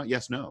yes. It's not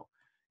yes, no.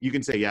 You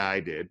can say, yeah, I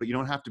did, but you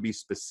don't have to be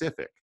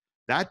specific.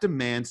 That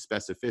demands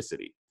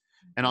specificity.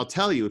 And I'll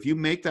tell you, if you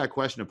make that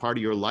question a part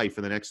of your life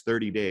for the next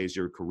 30 days,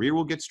 your career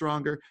will get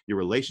stronger, your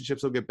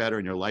relationships will get better,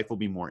 and your life will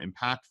be more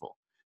impactful.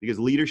 Because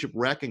leadership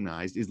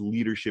recognized is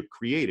leadership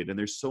created. And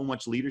there's so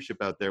much leadership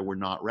out there we're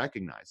not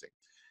recognizing.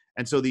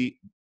 And so the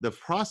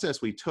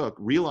process we took,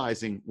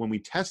 realizing when we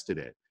tested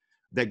it,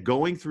 that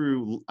going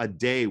through a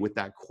day with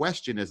that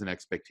question as an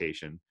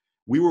expectation,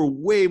 we were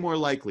way more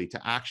likely to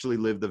actually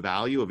live the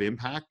value of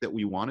impact that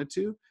we wanted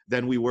to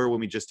than we were when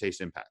we just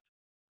taste impact.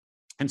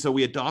 And so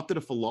we adopted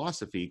a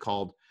philosophy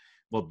called,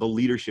 the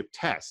leadership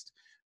test,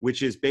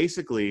 which is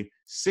basically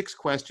 6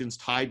 questions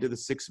tied to the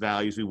 6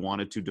 values we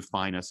wanted to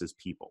define us as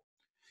people.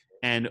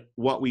 And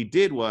what we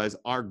did was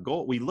our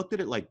goal, we looked at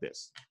it like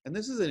this. And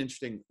this is an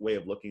interesting way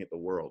of looking at the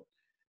world.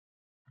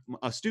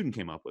 A student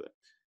came up with it.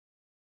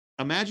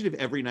 Imagine if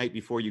every night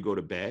before you go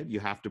to bed, you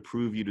have to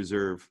prove you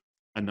deserve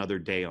another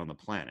day on the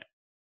planet.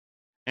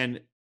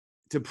 And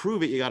to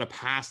prove it, you got to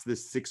pass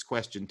this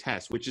 6-question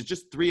test, which is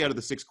just 3 out of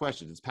the 6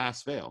 questions. It's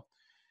pass, fail.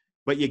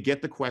 But you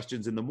get the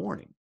questions in the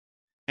morning.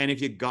 And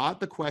if you got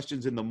the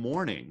questions in the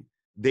morning,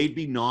 they'd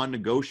be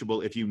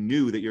non-negotiable if you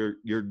knew that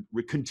your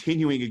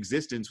continuing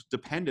existence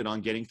depended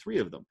on getting 3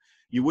 of them.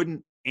 You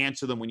wouldn't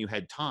answer them when you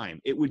had time.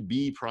 It would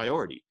be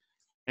priority.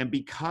 And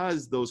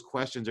because those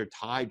questions are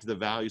tied to the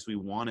values we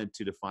wanted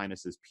to define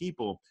us as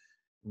people,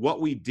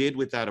 what we did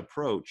with that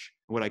approach,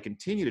 what I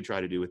continue to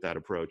try to do with that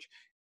approach,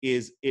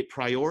 is it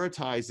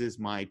prioritizes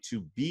my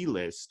to-be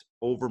list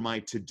over my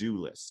to-do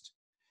list.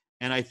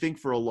 And I think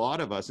for a lot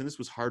of us, and this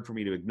was hard for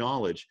me to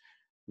acknowledge,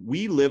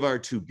 we live our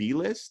to-be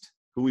list,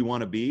 who we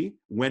want to be,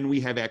 when we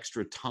have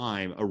extra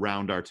time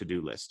around our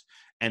to-do list.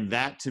 And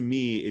that to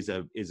me is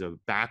a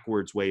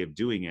backwards way of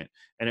doing it.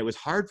 And it was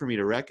hard for me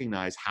to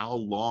recognize how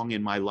long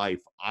in my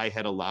life I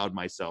had allowed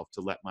myself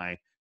to let my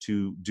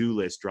to-do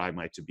list drive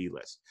my to-be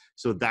list.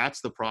 So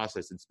that's the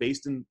process. It's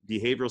based in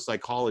behavioral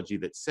psychology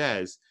that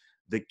says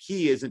the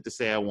key isn't to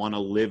say I want to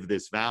live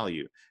this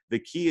value. The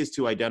key is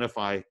to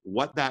identify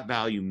what that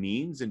value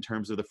means in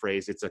terms of the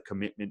phrase it's a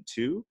commitment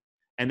to,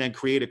 and then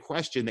create a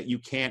question that you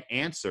can't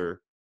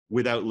answer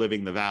without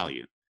living the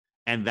value.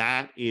 And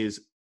that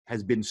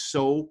has been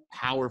so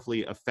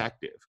powerfully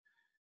effective.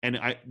 And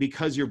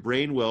because your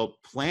brain will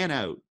plan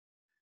out,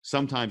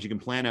 sometimes you can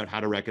plan out how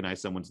to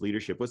recognize someone's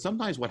leadership, but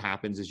sometimes what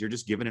happens is you're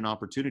just given an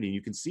opportunity and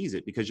you can seize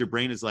it because your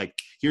brain is like,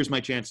 here's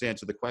my chance to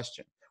answer the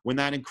question. When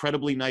that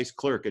incredibly nice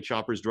clerk at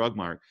Shoppers Drug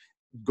Mart,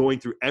 going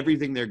through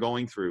everything they're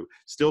going through,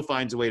 still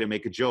finds a way to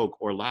make a joke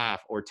or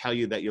laugh or tell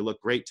you that you look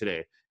great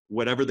today,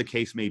 whatever the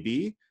case may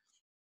be,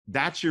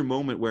 that's your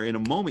moment where in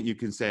a moment you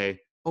can say,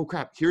 oh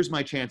crap, here's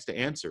my chance to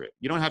answer it.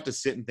 You don't have to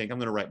sit and think, I'm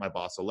going to write my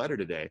boss a letter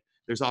today.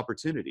 There's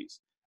opportunities.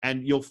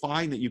 And you'll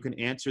find that you can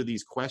answer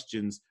these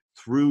questions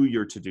through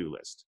your to-do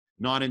list,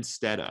 not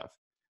instead of.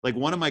 Like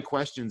one of my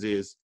questions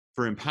is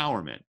for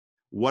empowerment.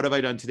 What have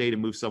I done today to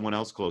move someone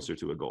else closer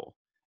to a goal?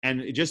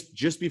 And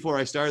just before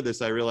I started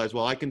this, I realized,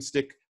 well, I can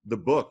stick the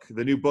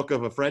new book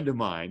of a friend of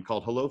mine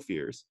called Hello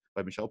Fears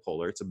by Michelle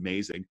Poler. It's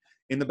amazing,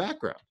 in the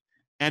background.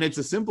 And it's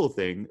a simple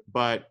thing,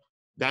 but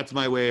that's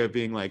my way of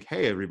being like,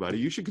 hey, everybody,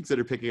 you should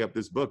consider picking up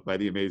this book by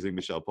the amazing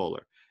Michelle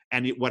Poler.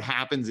 And what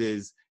happens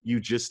is you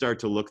just start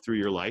to look through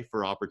your life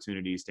for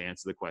opportunities to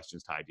answer the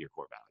questions tied to your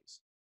core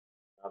values.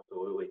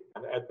 Absolutely.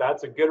 And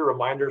that's a good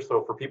reminder.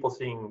 So for people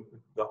seeing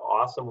the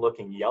awesome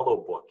looking yellow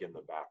book in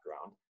the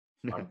background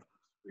on the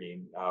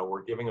screen,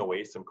 we're giving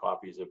away some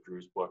copies of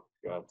Drew's book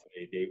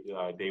today,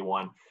 day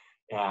one.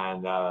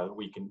 And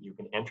you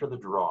can enter the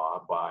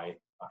draw by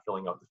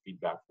filling out the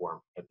feedback form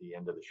at the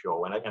end of the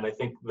show. And I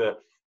think the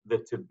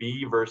to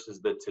be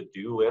versus the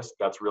to-do list,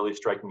 that's really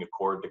striking a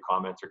chord. The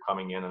comments are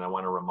coming in, and I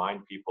want to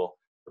remind people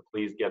to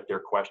please get their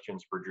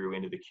questions for Drew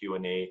into the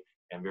Q&A,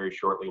 and very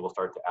shortly we'll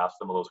start to ask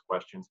some of those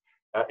questions.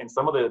 And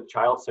some of the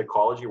child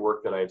psychology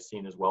work that I've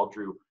seen as well,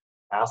 Drew,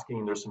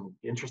 there's some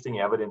interesting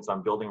evidence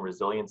on building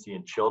resiliency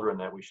in children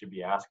that we should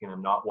be asking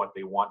them not what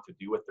they want to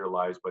do with their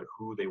lives, but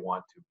who they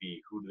want to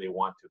be, who do they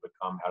want to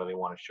become, how do they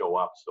want to show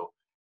up. So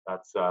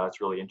that's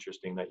really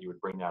interesting that you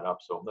would bring that up.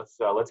 So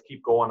let's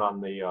keep going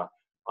on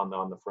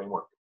the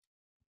framework.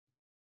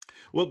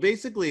 Well,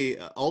 basically,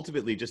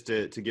 ultimately, just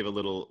to give a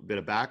little bit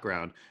of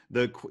background,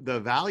 the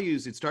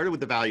values, it started with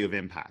the value of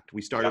impact.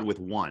 We started with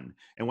one.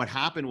 And what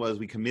happened was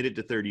we committed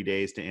to 30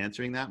 days to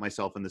answering that,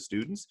 myself and the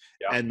students.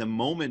 And the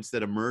moments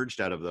that emerged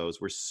out of those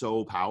were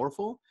so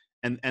powerful.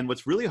 And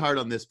what's really hard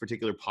on this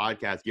particular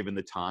podcast, given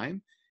the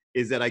time,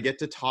 is that I get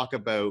to talk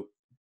about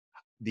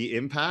the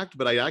impact,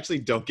 but I actually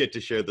don't get to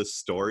share the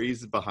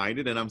stories behind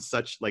it. And I'm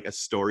such like a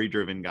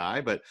story-driven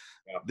guy, but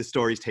the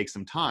stories take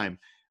some time.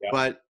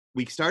 But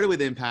we started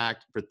with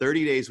impact. For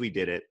 30 days, we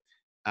did it.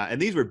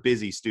 And these were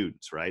busy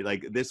students, right?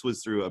 Like this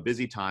was through a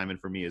busy time, and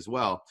for me as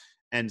well.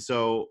 And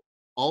so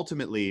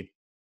ultimately,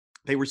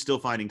 they were still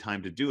finding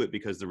time to do it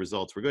because the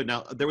results were good.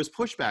 Now, there was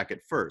pushback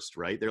at first,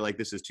 right? They're like,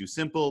 this is too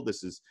simple.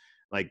 This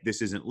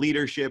isn't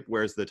leadership.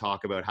 Where's the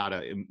talk about how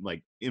to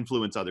like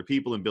influence other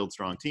people and build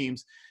strong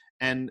teams?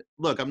 And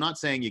look, I'm not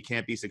saying you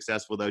can't be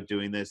successful without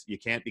doing this. You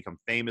can't become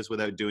famous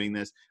without doing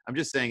this. I'm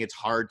just saying it's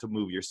hard to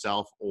move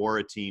yourself or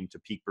a team to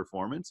peak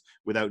performance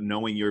without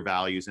knowing your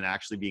values and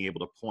actually being able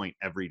to point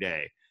every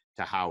day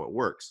to how it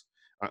works,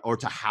 or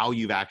to how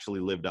you've actually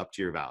lived up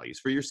to your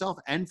values for yourself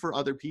and for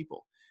other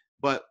people.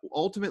 But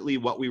ultimately,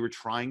 what we were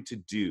trying to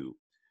do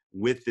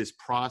with this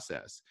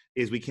process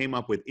is we came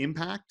up with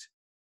impact,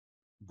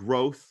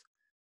 growth,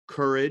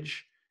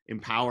 courage,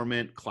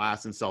 empowerment,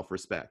 class, and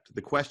self-respect.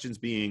 The questions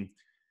being,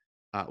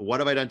 what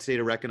have I done today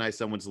to recognize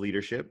someone's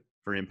leadership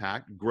for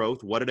impact?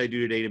 Growth, what did I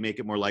do today to make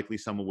it more likely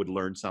someone would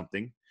learn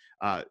something?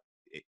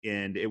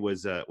 And it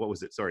was,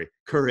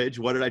 courage.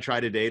 What did I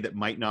try today that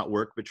might not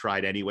work, but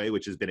tried anyway,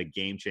 which has been a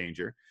game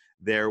changer?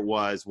 There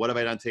was, what have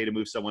I done today to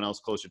move someone else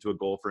closer to a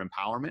goal for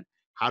empowerment?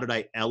 How did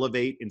I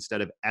elevate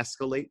instead of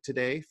escalate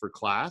today for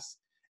class?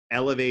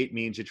 Elevate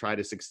means you try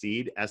to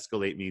succeed.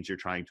 Escalate means you're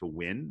trying to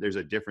win. There's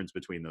a difference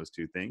between those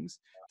two things.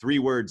 3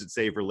 words that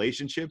save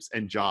relationships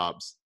and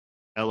jobs.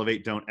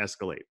 Elevate, don't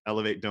escalate.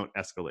 Elevate, don't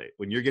escalate.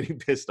 When you're getting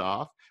pissed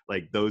off,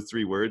 like those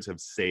 3 words have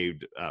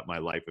saved my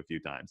life a few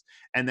times.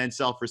 And then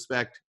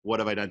self-respect. What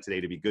have I done today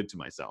to be good to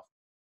myself?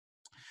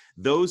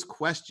 Those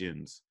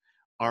questions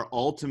are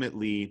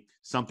ultimately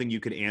something you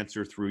can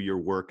answer through your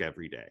work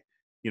every day.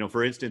 You know,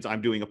 for instance,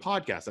 I'm doing a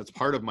podcast. That's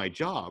part of my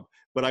job,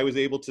 but I was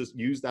able to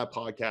use that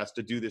podcast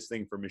to do this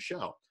thing for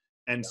Michelle.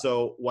 And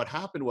so what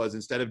happened was,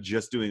 instead of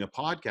just doing a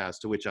podcast,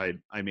 to which I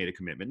made a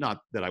commitment,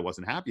 not that I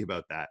wasn't happy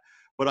about that,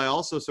 but I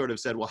also sort of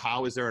said, well,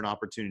 how is there an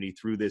opportunity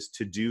through this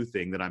to-do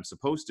thing that I'm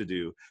supposed to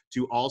do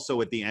to also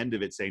at the end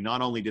of it say,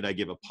 not only did I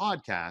give a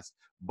podcast,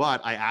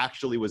 but I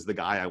actually was the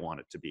guy I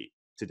wanted to be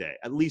today,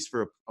 at least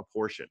for a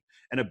portion.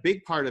 And a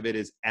big part of it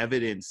is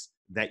evidence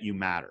that you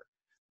matter.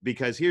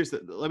 Because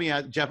let me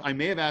ask, Jeff, I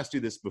may have asked you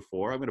this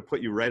before. I'm going to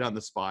put you right on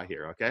the spot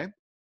here, okay?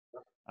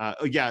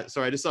 Oh yeah,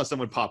 sorry, I just saw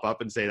someone pop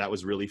up and say that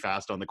was really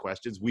fast on the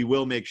questions. We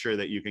will make sure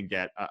that you can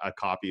get a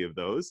copy of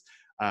those.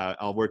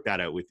 I'll work that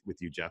out with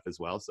you, Jeff, as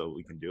well, so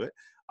we can do it.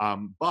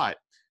 But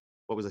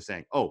what was I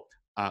saying? Oh,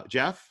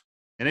 Jeff,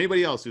 and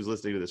anybody else who's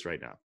listening to this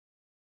right now,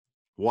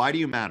 why do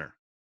you matter?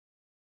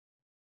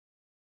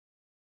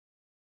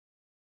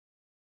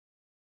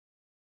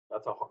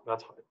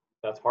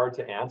 That's hard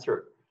to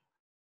answer.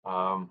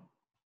 Because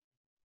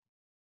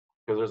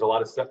there's a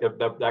lot of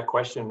that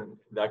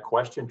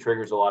question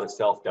triggers a lot of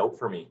self-doubt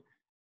for me.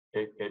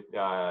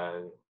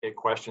 It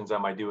questions,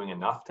 am I doing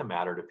enough to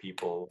matter to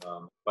people?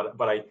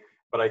 But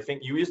I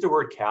think you used the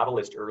word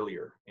catalyst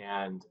earlier,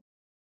 and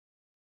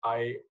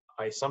I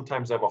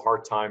sometimes have a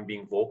hard time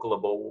being vocal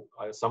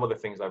about some of the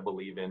things I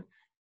believe in,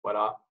 but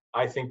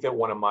I think that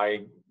one of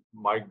my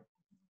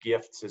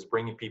gifts is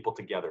bringing people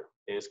together,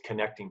 is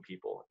connecting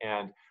people.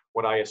 And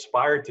what I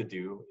aspire to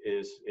do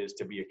is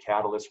to be a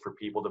catalyst for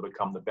people to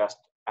become the best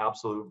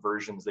absolute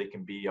versions they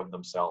can be of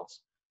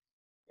themselves,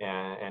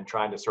 and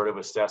trying to sort of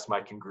assess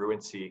my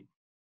congruency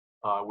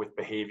with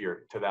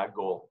behavior to that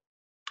goal.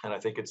 And I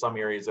think in some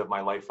areas of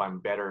my life, I'm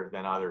better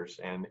than others,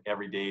 and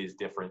every day is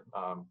different.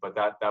 But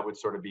that would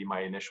sort of be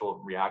my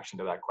initial reaction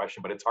to that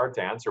question. But it's hard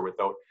to answer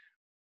without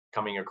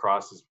coming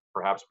across as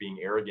perhaps being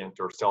arrogant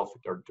or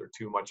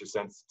too much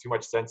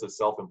sense of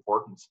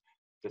self-importance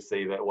to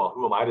say that, well,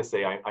 who am I to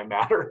say I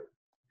matter?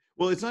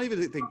 Well, it's not even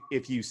the thing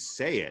if you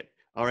say it.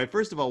 All right,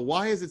 first of all,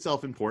 why is it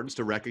self-importance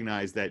to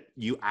recognize that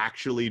you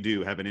actually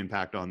do have an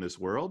impact on this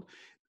world?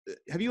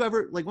 Have you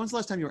ever, when's the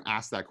last time you were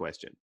asked that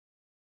question?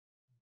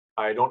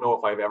 I don't know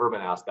if I've ever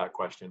been asked that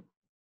question.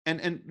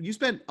 And you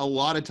spent a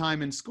lot of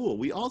time in school.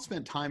 We all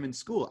spent time in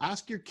school.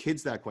 Ask your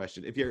kids that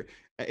question. If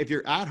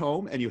you're at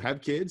home and you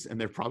have kids and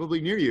they're probably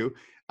near you,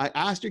 I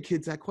asked your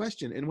kids that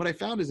question. And what I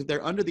found is if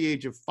they're under the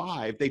age of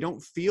 5, they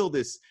don't feel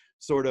this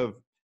sort of,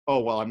 oh,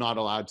 well, I'm not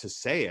allowed to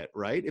say it,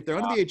 right? If they're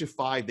under the age of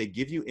 5, they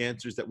give you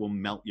answers that will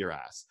melt your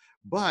ass.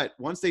 But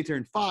once they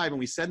turn 5 and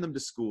we send them to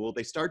school,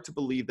 they start to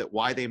believe that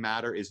why they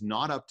matter is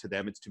not up to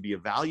them. It's to be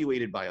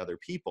evaluated by other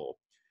people.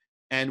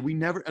 And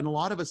a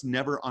lot of us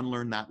never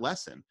unlearn that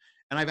lesson.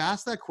 And I've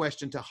asked that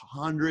question to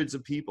hundreds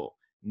of people.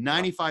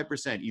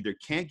 95% either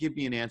can't give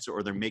me an answer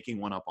or they're making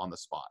one up on the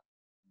spot.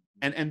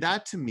 And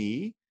that to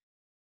me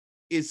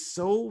is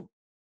so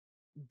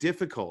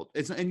difficult.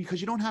 And because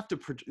you don't have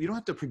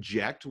to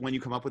project when you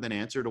come up with an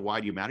answer to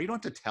why do you matter. You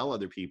don't have to tell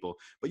other people,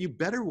 but you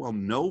better well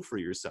know for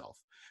yourself.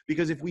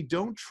 Because if we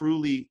don't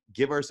truly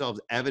give ourselves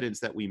evidence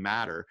that we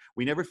matter,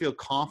 we never feel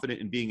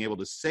confident in being able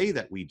to say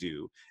that we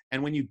do.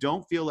 And when you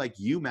don't feel like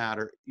you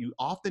matter, you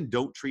often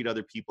don't treat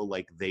other people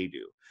like they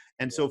do.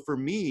 And so for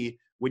me,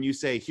 when you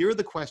say, here are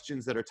the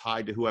questions that are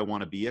tied to who I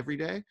want to be every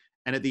day,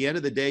 and at the end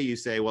of the day, you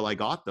say, well, I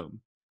got them.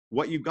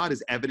 What you've got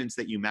is evidence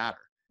that you matter.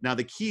 Now,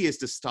 the key is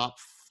to stop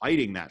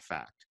fighting that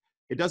fact.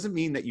 It doesn't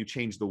mean that you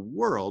change the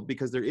world,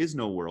 because there is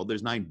no world.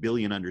 There's 9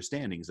 billion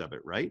understandings of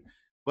it, right?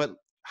 But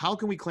how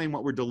can we claim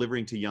what we're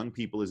delivering to young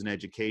people as an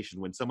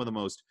education when some of the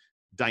most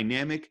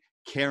dynamic,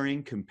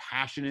 caring,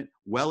 compassionate,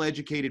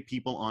 well-educated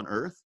people on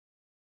earth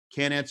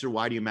can't answer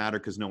why do you matter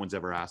because no one's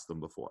ever asked them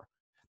before?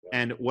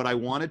 And what I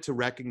wanted to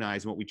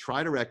recognize, and what we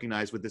try to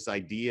recognize with this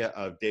idea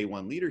of day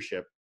one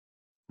leadership,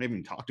 I haven't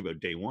even talked about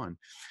day one,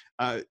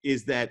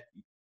 is that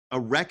a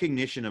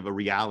recognition of a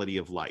reality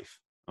of life,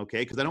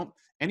 okay? Because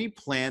any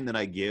plan that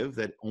I give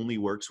that only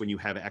works when you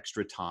have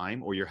extra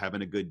time or you're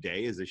having a good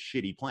day is a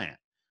shitty plan,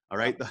 all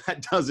right?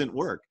 That doesn't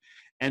work.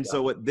 And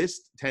so what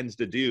this tends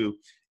to do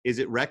is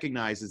it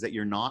recognizes that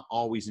you're not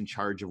always in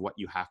charge of what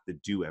you have to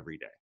do every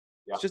day.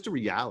 It's just a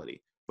reality,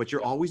 but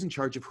you're always in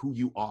charge of who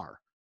you are.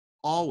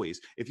 Always.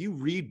 If you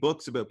read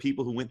books about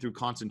people who went through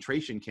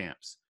concentration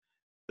camps,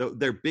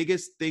 their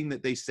biggest thing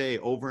that they say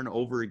over and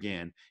over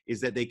again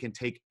is that they can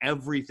take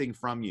everything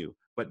from you,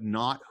 but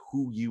not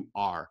who you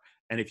are.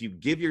 And if you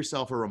give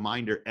yourself a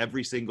reminder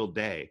every single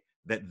day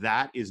that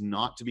that is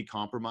not to be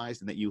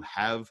compromised and that you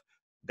have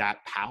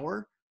that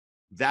power,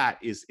 that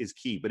is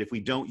key. But if we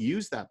don't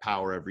use that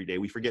power every day,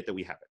 we forget that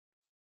we have it.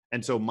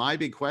 And so my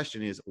big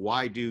question is,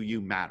 why do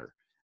you matter?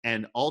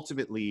 And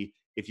ultimately,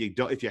 if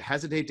you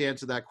hesitate to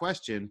answer that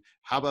question,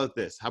 how about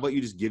this? How about you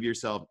just give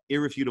yourself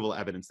irrefutable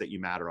evidence that you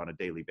matter on a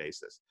daily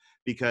basis?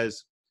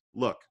 Because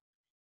look,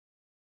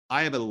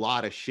 I have a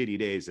lot of shitty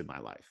days in my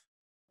life,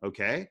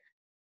 okay?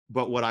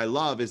 But what I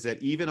love is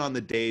that even on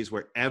the days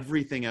where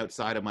everything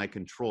outside of my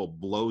control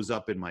blows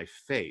up in my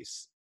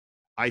face,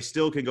 I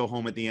still can go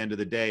home at the end of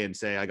the day and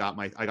say, I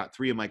got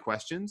 3 of my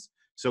questions.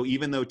 So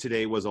even though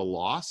today was a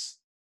loss,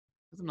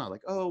 I'm not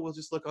like, oh, we'll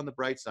just look on the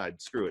bright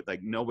side. Screw it.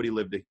 Like nobody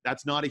lived.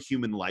 That's not a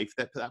human life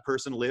that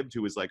person lived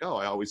who was like, oh,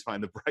 I always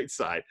find the bright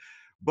side.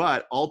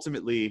 But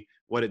ultimately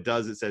what it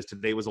does, it says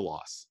today was a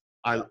loss.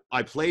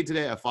 I played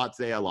today. I fought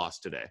today. I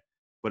lost today,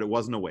 but it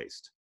wasn't a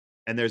waste.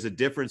 And there's a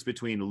difference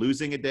between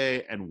losing a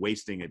day and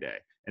wasting a day.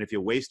 And if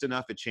you waste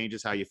enough, it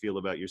changes how you feel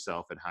about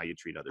yourself and how you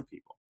treat other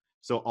people.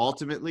 So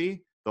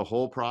ultimately, the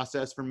whole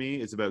process for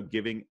me is about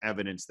giving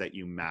evidence that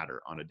you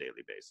matter on a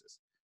daily basis.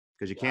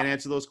 Because you can't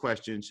answer those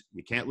questions,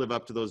 you can't live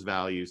up to those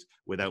values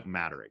without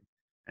mattering.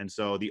 And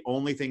so the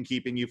only thing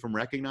keeping you from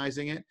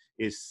recognizing it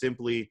is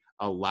simply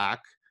a lack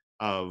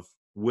of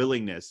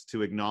willingness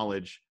to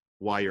acknowledge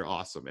why you're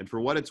awesome. And for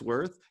what it's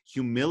worth,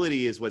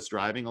 humility is what's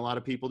driving a lot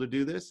of people to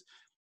do this.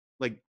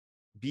 Like,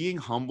 being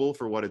humble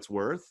for what it's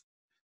worth,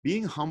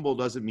 being humble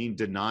doesn't mean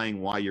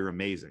denying why you're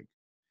amazing.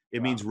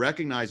 It means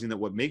recognizing that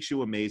what makes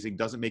you amazing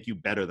doesn't make you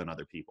better than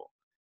other people.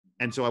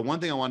 And so one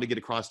thing I want to get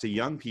across to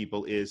young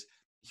people is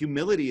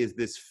humility is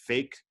this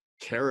fake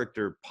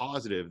character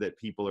positive that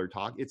people are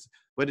talking.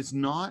 But it's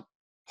not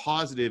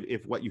positive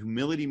if what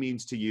humility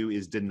means to you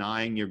is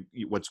denying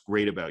what's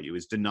great about you,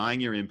 is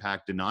denying your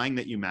impact, denying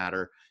that you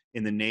matter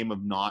in the name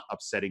of not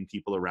upsetting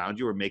people around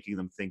you or making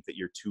them think that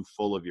you're too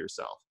full of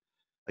yourself.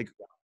 Like,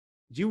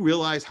 do you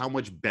realize how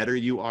much better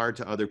you are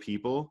to other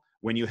people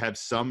when you have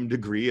some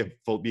degree of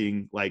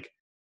being like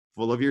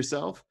full of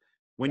yourself?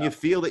 When you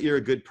feel that you're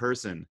a good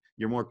person,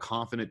 you're more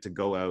confident to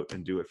go out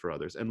and do it for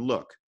others. And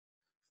look,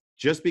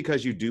 just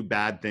because you do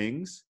bad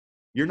things,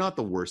 you're not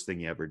the worst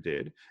thing you ever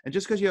did. And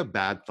just because you have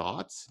bad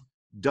thoughts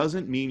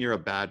doesn't mean you're a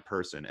bad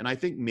person. And I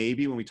think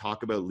maybe when we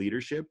talk about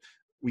leadership,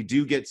 we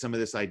do get some of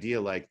this idea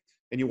like,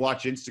 and you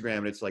watch Instagram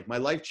and it's like, my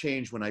life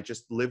changed when I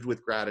just lived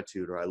with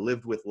gratitude or I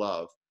lived with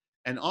love.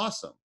 And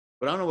awesome.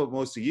 But I don't know about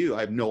most of you, I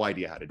have no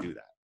idea how to do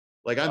that.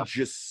 Like, I'm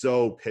just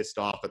so pissed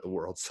off at the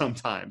world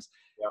sometimes.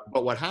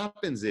 But what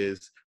happens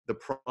is the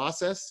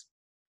process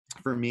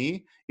for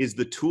me is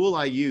the tool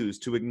I use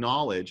to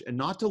acknowledge and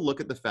not to look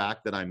at the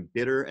fact that I'm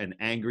bitter and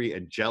angry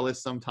and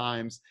jealous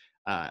sometimes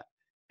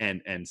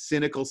and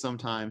cynical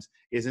sometimes,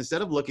 is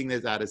instead of looking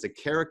at that as a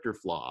character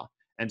flaw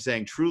and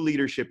saying true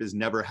leadership is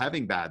never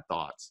having bad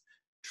thoughts.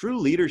 True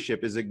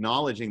leadership is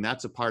acknowledging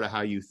that's a part of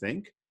how you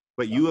think,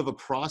 but you have a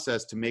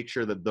process to make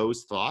sure that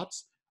those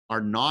thoughts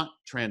are not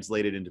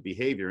translated into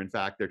behavior. In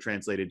fact, they're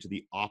translated to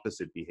the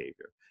opposite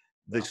behavior.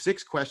 The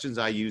 6 questions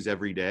I use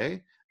every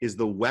day is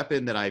the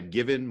weapon that I've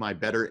given my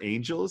better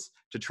angels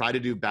to try to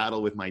do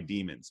battle with my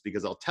demons.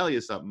 Because I'll tell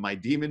you something, my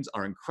demons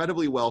are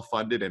incredibly well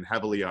funded and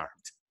heavily armed.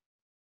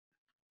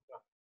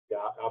 Yeah,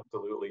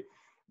 absolutely.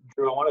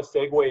 Drew, I want to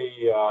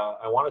segue.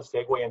 I want to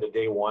segue into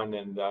day one,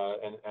 and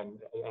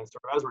so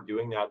as we're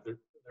doing that,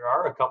 there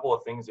are a couple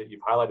of things that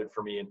you've highlighted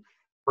for me. And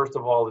first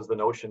of all, is the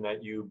notion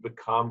that you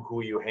become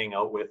who you hang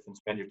out with and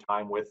spend your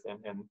time with,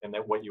 and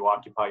that what you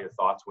occupy your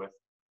thoughts with.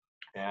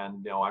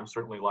 And I'm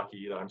certainly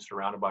lucky that I'm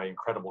surrounded by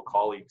incredible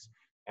colleagues,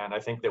 and I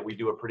think that we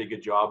do a pretty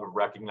good job of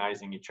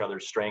recognizing each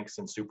other's strengths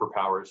and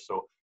superpowers.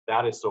 So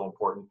that is so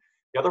important.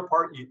 The other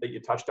part that you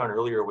touched on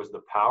earlier was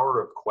the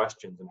power of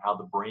questions and how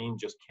the brain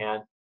just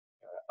can't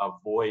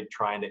avoid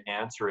trying to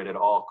answer it at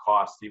all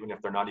costs, even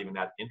if they're not even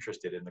that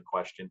interested in the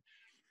question.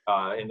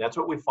 And that's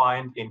what we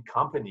find in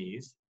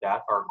companies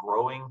that are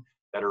growing,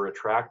 that are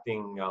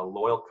attracting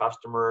loyal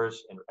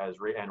customers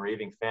and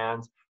raving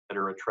fans, that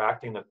are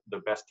attracting the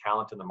best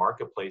talent in the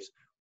marketplace.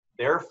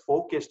 They're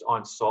focused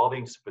on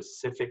solving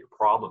specific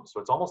problems.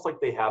 So it's almost like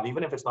they have,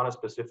 even if it's not a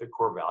specific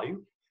core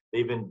value,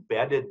 they've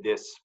embedded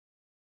this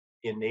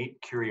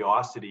innate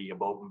curiosity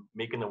about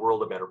making the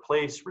world a better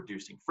place,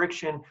 reducing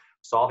friction,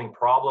 solving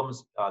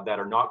problems that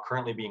are not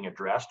currently being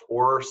addressed,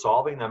 or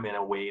solving them in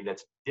a way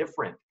that's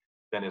different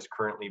than is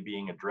currently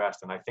being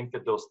addressed. And I think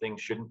that those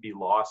things shouldn't be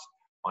lost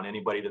on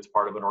anybody that's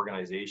part of an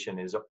organization.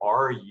 Is,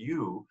 are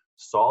you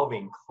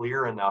solving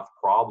clear enough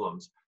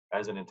problems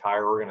as an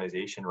entire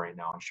organization right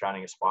now and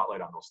shining a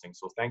spotlight on those things?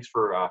 So thanks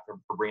for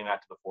bringing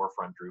that to the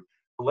forefront, Drew.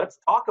 Let's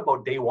talk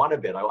about day one a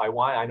bit.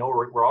 I know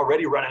we're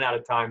already running out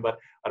of time, but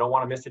I don't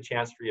want to miss a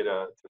chance for you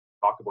to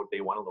talk about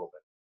day one a little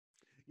bit.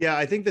 Yeah,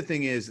 I think the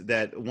thing is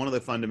that one of the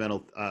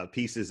fundamental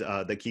pieces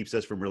that keeps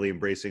us from really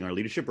embracing our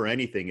leadership or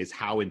anything is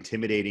how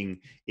intimidating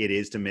it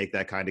is to make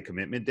that kind of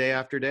commitment day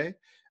after day.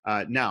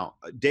 Now,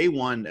 day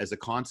one as a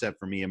concept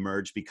for me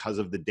emerged because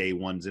of the day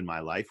ones in my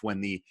life, when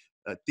the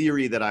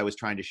theory that I was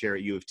trying to share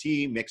at U of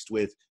T mixed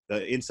with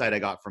the insight I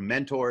got from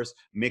mentors,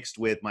 mixed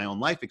with my own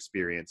life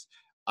experience.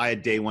 I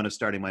had day one of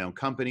starting my own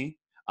company.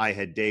 I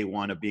had day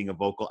one of being a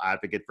vocal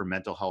advocate for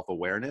mental health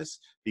awareness,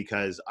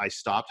 because I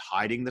stopped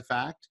hiding the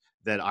fact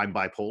that I'm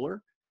bipolar,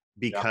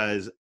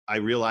 because I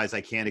realized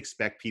I can't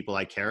expect people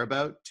I care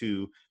about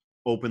to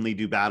openly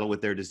do battle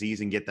with their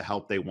disease and get the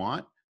help they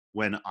want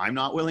when I'm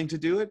not willing to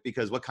do it,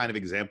 because what kind of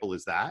example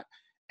is that?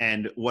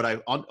 And what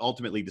I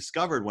ultimately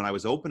discovered when I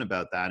was open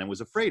about that and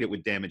was afraid it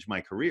would damage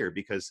my career,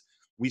 because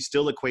we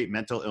still equate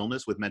mental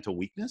illness with mental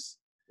weakness.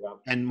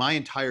 And my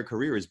entire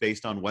career is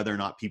based on whether or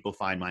not people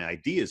find my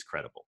ideas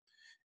credible.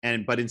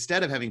 But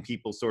instead of having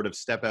people sort of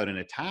step out and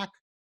attack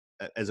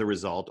as a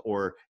result,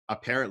 or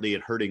apparently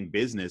it hurting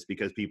business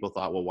because people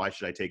thought, well, why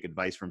should I take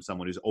advice from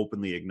someone who's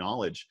openly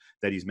acknowledged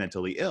that he's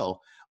mentally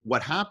ill?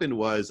 What happened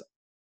was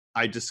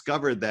I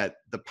discovered that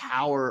the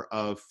power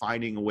of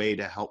finding a way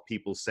to help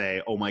people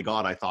say, oh my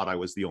God, I thought I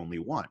was the only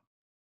one.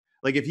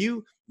 Like, if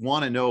you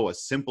want to know a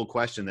simple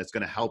question that's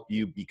going to help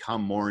you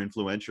become more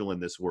influential in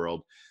this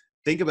world,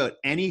 think about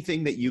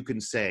anything that you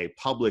can say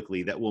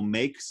publicly that will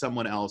make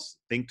someone else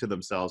think to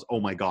themselves, oh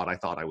my God, I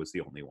thought I was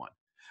the only one.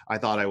 I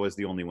thought I was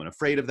the only one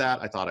afraid of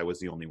that. I thought I was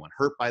the only one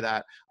hurt by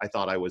that. I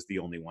thought I was the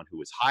only one who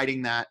was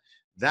hiding that.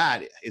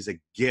 That is a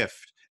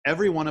gift.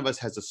 Every one of us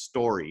has a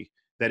story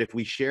that if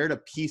we shared a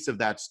piece of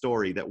that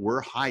story that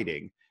we're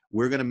hiding,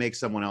 we're going to make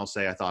someone else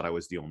say, I thought I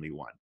was the only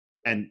one.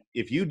 And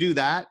if you do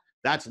that,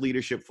 that's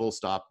leadership, full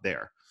stop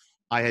there.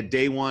 I had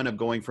day one of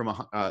going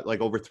from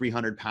like over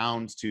 300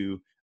 pounds to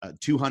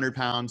 200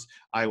 pounds.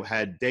 I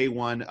had day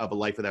one of a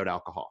life without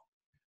alcohol.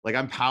 Like,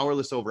 I'm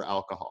powerless over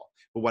alcohol.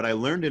 But what I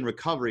learned in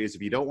recovery is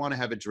if you don't want to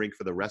have a drink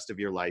for the rest of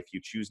your life, you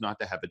choose not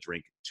to have a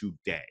drink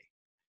today.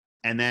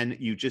 And then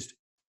you just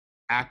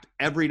act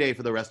every day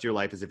for the rest of your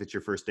life as if it's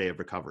your first day of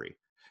recovery.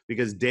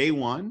 Because day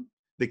one,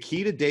 the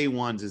key to day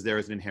ones is there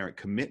is an inherent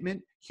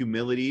commitment,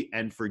 humility,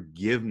 and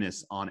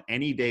forgiveness on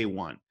any day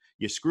one.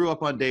 You screw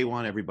up on day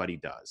one, everybody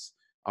does.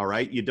 All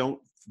right. You don't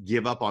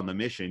give up on the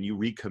mission, you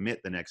recommit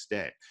the next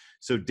day.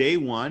 So day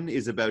one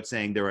is about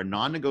saying there are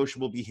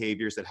non-negotiable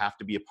behaviors that have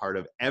to be a part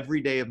of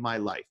every day of my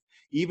life.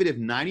 Even if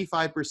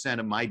 95%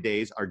 of my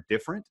days are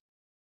different,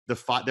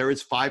 there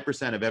is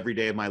 5% of every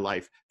day of my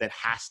life that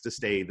has to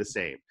stay the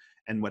same.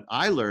 And what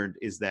I learned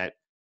is that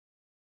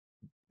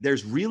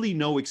there's really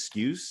no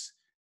excuse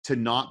to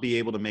not be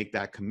able to make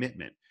that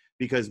commitment,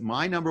 because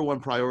my number one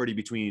priority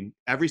between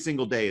every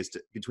single day is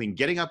between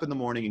getting up in the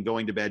morning and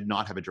going to bed,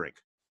 not have a drink.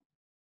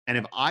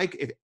 And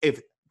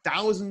if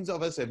thousands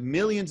of us, if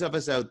millions of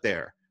us out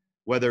there,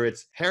 whether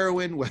it's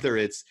heroin, whether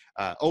it's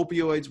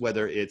opioids,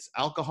 whether it's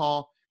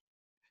alcohol,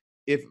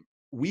 if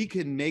we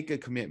can make a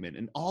commitment,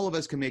 and all of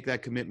us can make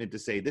that commitment to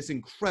say, this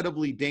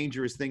incredibly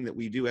dangerous thing that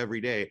we do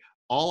every day,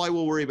 all I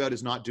will worry about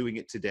is not doing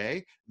it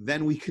today,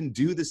 then we can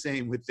do the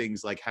same with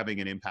things like having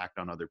an impact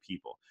on other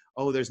people.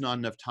 Oh, there's not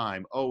enough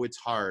time. Oh, it's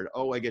hard.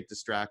 Oh, I get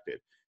distracted.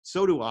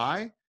 So do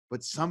I,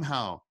 but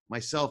somehow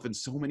myself and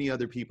so many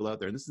other people out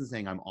there, and this isn't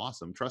saying I'm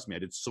awesome. Trust me, I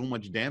did so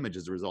much damage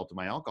as a result of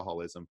my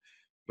alcoholism.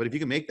 But if you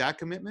can make that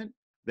commitment,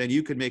 then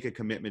you could make a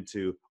commitment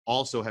to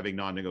also having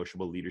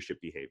non-negotiable leadership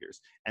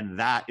behaviors. And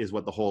that is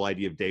what the whole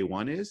idea of day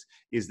one is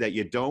that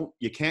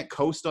you can't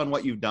coast on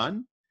what you've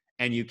done,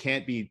 and you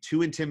can't be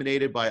too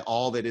intimidated by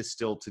all that is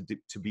still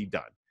to be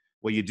done.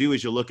 What you do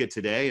is you look at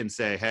today and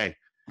say, hey,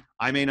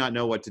 I may not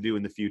know what to do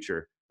in the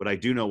future, but I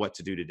do know what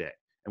to do today.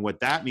 And what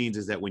that means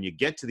is that when you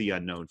get to the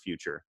unknown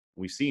future,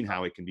 we've seen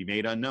how it can be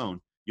made unknown,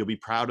 you'll be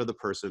proud of the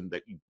person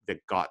that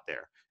got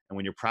there. And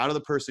when you're proud of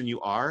the person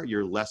you are,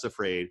 you're less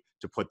afraid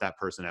to put that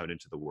person out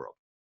into the world.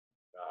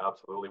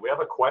 Absolutely. We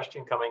have a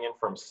question coming in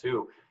from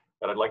Sue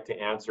that I'd like to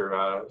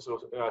answer.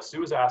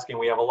 Sue is asking,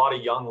 we have a lot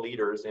of young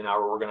leaders in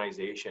our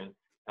organization,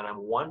 and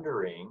I'm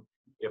wondering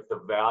if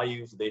the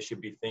values they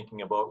should be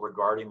thinking about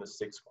regarding the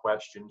 6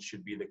 questions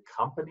should be the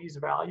company's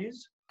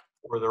values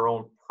or their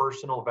own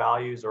personal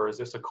values, or is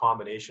this a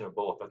combination of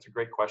both? That's a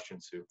great question,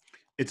 Sue.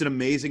 It's an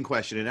amazing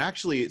question. And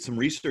actually, some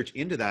research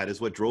into that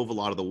is what drove a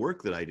lot of the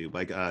work that I do.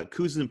 Like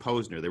Kuzin and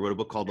Posner, they wrote a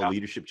book called The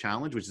Leadership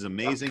Challenge, which is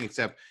amazing,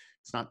 except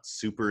it's not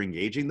super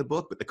engaging, the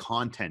book, but the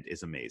content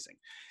is amazing.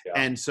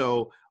 And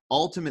so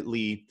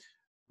ultimately,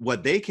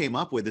 what they came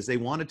up with is they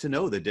wanted to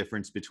know the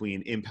difference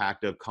between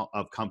impact of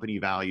company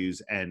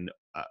values and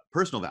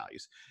personal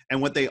values.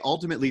 And what they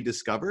ultimately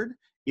discovered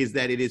is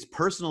that it is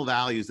personal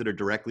values that are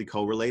directly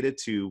correlated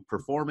to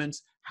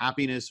performance,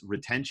 happiness,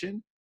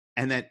 retention,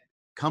 and that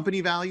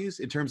company values,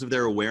 in terms of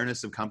their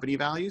awareness of company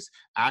values,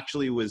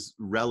 actually was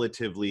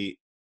relatively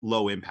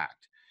low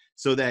impact.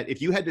 So that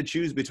if you had to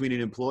choose between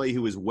an employee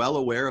who was well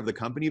aware of the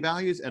company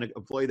values and an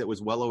employee that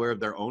was well aware of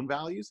their own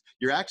values,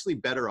 you're actually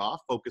better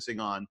off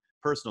focusing on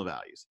personal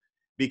values.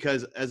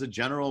 Because as a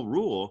general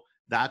rule,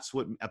 that's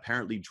what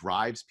apparently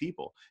drives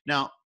people.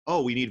 Now,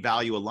 we need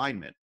value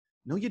alignment.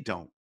 No, you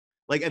don't.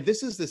 Like,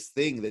 this is this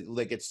thing that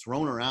like gets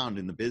thrown around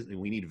in the business.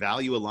 We need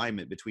value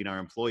alignment between our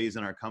employees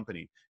and our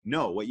company.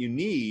 No, what you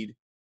need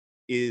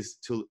is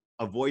to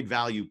avoid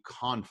value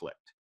conflict.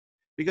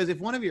 Because if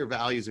one of your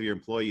values of your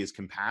employee is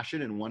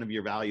compassion and one of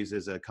your values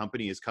as a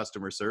company is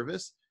customer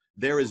service,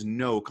 there is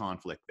no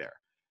conflict there.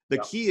 The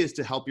key is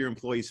to help your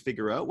employees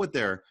figure out what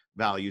their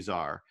values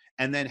are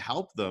and then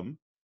help them.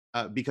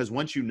 Because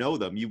once you know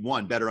them, you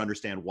better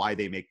understand why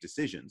they make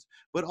decisions,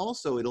 but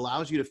also it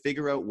allows you to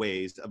figure out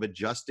ways of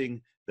adjusting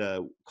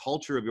the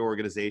culture of your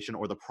organization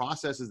or the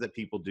processes that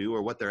people do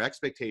or what their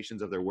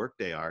expectations of their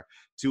workday are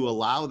to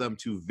allow them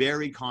to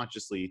very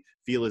consciously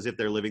feel as if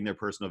they're living their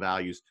personal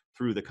values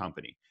through the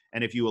company.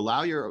 And if you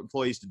allow your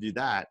employees to do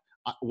that,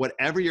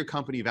 whatever your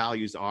company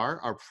values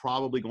are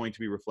probably going to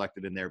be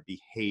reflected in their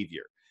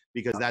behavior,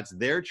 because that's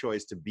their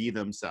choice to be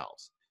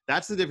themselves.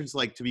 That's the difference,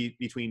 like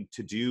between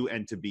to do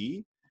and to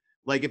be.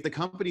 Like if the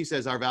company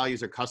says our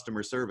values are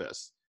customer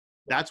service,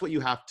 that's what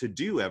you have to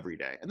do every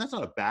day. And that's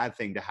not a bad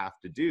thing to have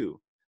to do.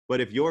 But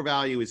if your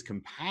value is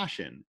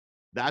compassion,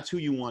 that's who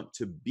you want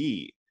to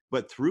be.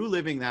 But through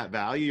living that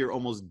value, you're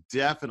almost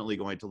definitely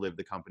going to live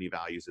the company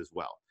values as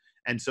well.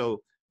 And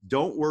so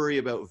don't worry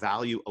about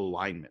value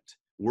alignment.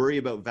 Worry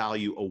about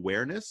value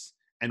awareness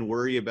and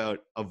worry about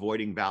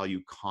avoiding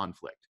value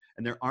conflict.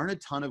 and there aren't a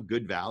ton of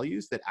good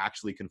values that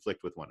actually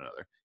conflict with one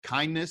another.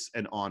 Kindness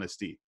and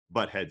honesty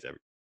butt heads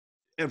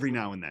every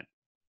now and then.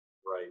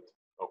 Right.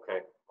 Okay.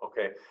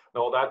 Okay.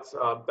 No, that's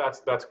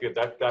good.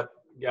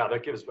 Yeah,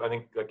 I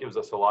think that gives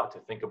us a lot to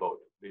think about,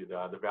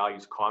 the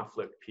values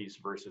conflict piece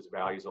versus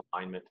values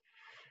alignment.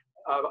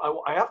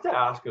 I have to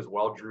ask as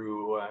well,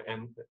 Drew,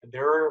 and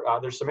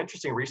there's some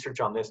interesting research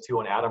on this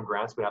too, and Adam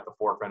Grant's been at the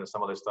forefront of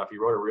some of this stuff. He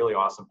wrote a really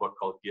awesome book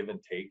called Give and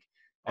Take,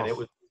 and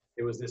Oh,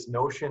 it was this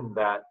notion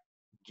that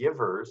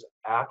givers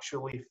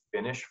actually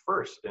finish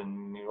first,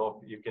 and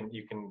you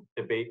can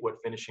debate what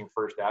finishing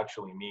first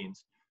actually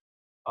means.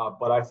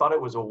 But I thought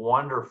it was a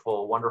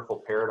wonderful,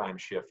 wonderful paradigm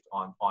shift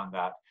on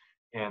that,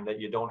 and that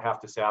you don't have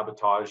to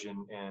sabotage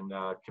and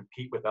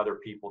compete with other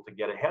people to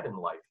get ahead in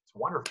life. It's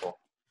wonderful.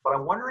 But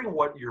I'm wondering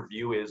what your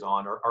view is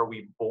on, are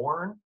we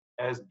born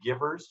as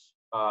givers,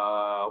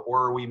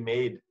 or are we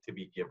made to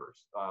be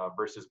givers,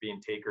 versus being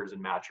takers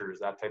and matchers,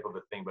 that type of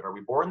a thing? But are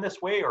we born this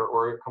way,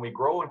 or can we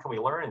grow and can we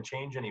learn and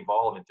change and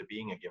evolve into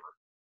being a giver?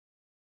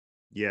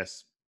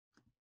 yes.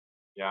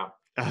 Yeah.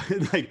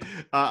 Like,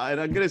 and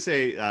I'm going to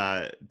say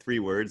 3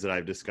 words that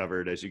I've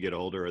discovered as you get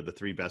older are the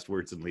 3 best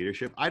words in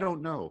leadership. I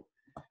don't know.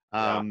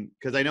 Yeah.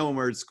 Because I know when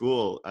we're at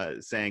school,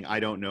 saying I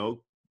don't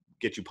know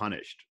get you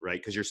punished, right?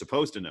 Because you're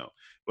supposed to know.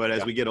 But as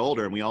Yeah. we get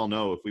older, and we all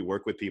know if we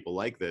work with people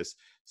like this,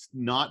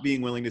 not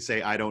being willing to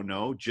say I don't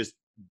know just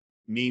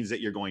means that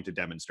you're going to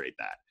demonstrate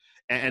that.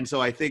 And so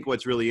I think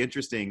what's really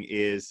interesting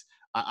is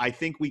I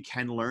think we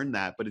can learn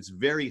that, but it's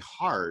very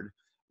hard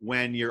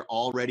when you're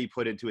already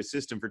put into a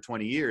system for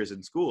 20 years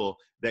in school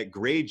that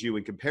grades you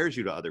and compares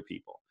you to other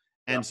people.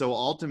 Yeah. And so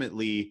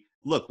ultimately,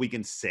 look, we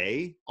can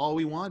say all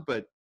we want,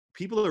 but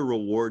people are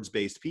rewards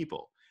based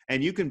people.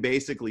 And you can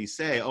basically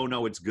say, oh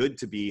no, it's good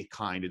to be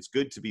kind, it's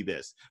good to be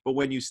this. But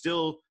when you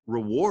still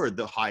reward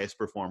the highest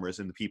performers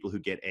and the people who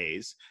get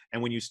A's,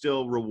 and when you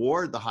still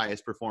reward the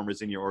highest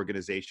performers in your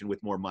organization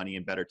with more money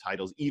and better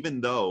titles, even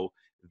though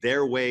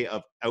their way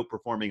of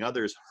outperforming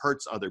others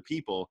hurts other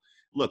people,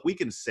 look, we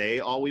can say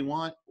all we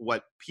want.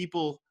 What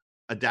people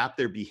adapt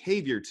their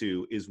behavior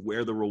to is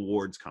where the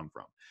rewards come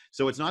from.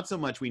 So it's not so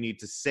much we need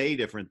to say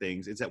different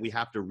things, it's that we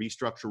have to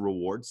restructure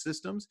reward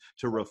systems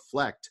to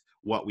reflect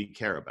what we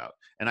care about.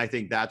 And I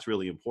think that's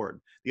really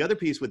important. The other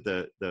piece with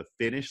the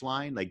finish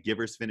line, like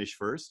givers finish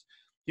first,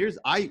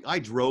 I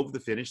drove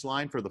the finish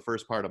line for the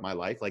first part of my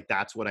life. Like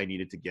that's what I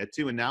needed to get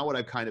to. And now what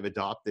I've kind of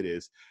adopted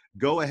is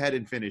go ahead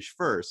and finish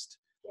first.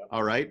 Yeah.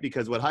 All right.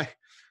 Because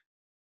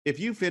if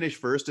you finish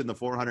first in the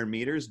 400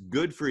 meters,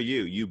 good for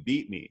you. You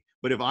beat me.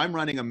 But if I'm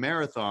running a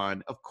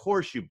marathon, of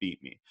course you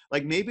beat me.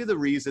 Like maybe the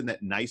reason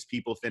that nice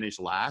people finish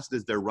last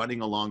is they're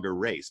running a longer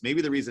race.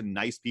 Maybe the reason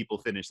nice people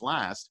finish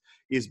last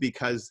is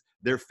because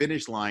their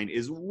finish line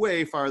is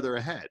way farther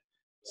ahead.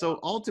 So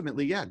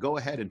ultimately, yeah, go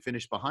ahead and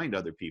finish behind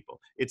other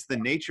people. It's the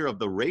nature of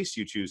the race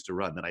you choose to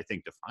run that I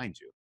think defines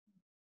you.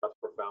 That's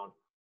profound.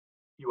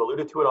 You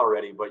alluded to it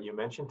already, but you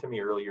mentioned to me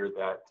earlier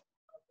that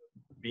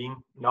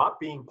not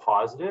being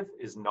positive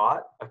is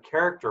not a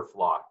character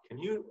flaw. Can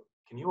you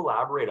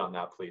elaborate on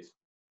that, please?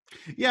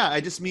 Yeah,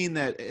 I just mean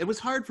that it was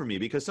hard for me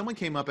because someone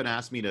came up and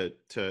asked me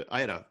to I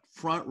had a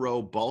front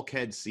row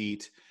bulkhead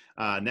seat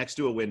next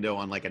to a window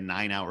on like a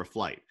 9-hour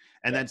flight.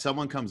 And then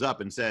someone comes up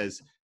and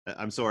says,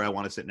 I'm sorry, I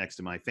want to sit next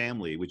to my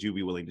family. Would you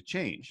be willing to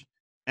change?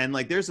 And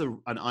like there's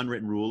an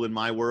unwritten rule in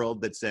my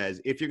world that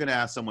says if you're going to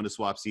ask someone to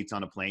swap seats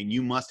on a plane,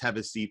 you must have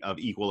a seat of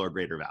equal or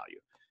greater value.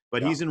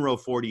 But Yeah. he's in row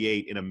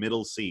 48 in a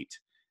middle seat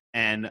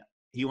and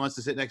he wants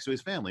to sit next to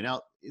his family.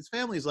 Now, his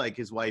family's like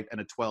his wife and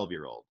a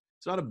 12-year-old.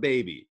 It's not a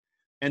baby.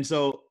 And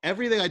so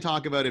everything I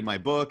talk about in my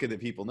book and that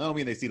people know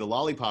me and they see the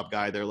lollipop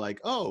guy, they're like,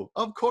 oh,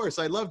 of course,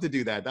 I'd love to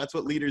do that. That's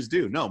what leaders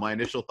do. No, my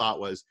initial thought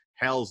was,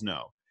 hell's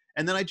no.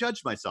 And then I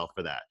judged myself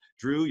for that.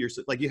 Drew, you're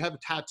like, you have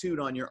tattooed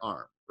on your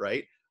arm,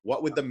 right?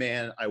 What would the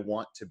man I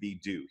want to be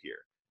do here?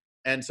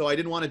 And so I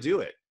didn't want to do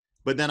it.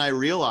 But then I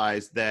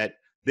realized that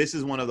this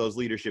is one of those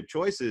leadership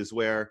choices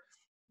where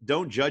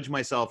don't judge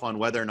myself on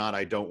whether or not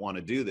I don't want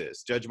to do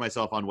this. Judge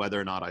myself on whether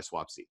or not I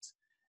swap seats.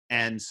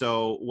 And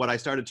so what I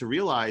started to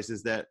realize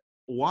is that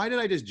why did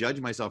I just judge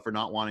myself for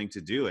not wanting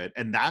to do it?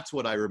 And that's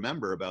what I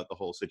remember about the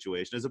whole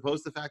situation, as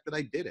opposed to the fact that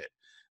I did it.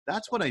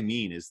 That's what I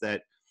mean is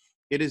that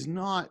it is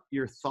not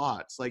your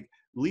thoughts. Like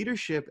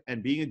leadership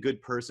and being a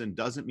good person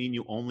doesn't mean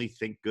you only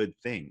think good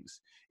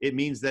things. It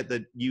means that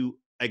you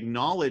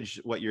acknowledge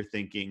what you're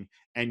thinking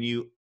and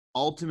you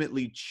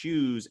ultimately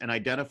choose and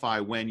identify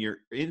when your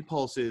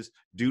impulses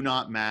do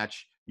not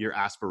match your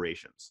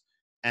aspirations.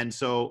 And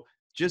so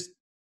just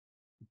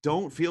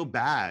don't feel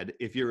bad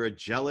if you're a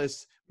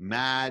jealous,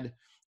 mad,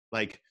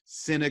 like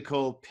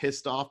cynical,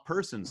 pissed off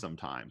person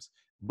sometimes.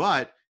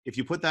 But if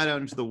you put that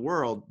out into the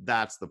world,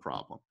 that's the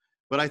problem.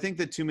 But I think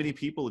that too many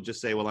people just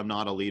say, well, I'm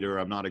not a leader,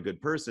 I'm not a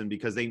good person,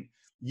 because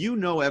you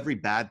know every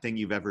bad thing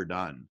you've ever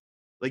done.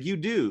 Like you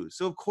do.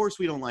 So of course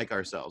we don't like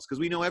ourselves because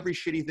we know every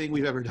shitty thing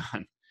we've ever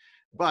done.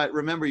 But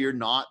remember, you're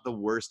not the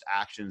worst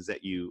actions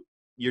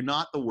you're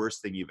not the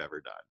worst thing you've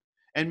ever done.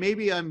 And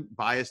maybe I'm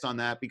biased on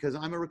that because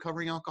I'm a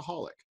recovering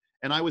alcoholic.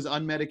 and I was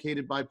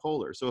unmedicated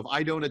bipolar. So if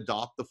I don't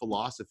adopt the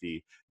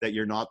philosophy that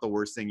you're not the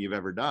worst thing you've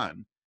ever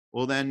done,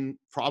 well, then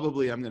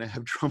probably I'm going to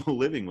have trouble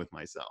living with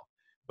myself.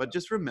 But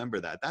just remember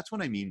that. That's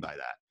what I mean by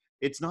that.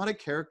 It's not a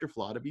character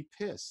flaw to be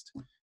pissed.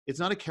 It's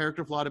not a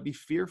character flaw to be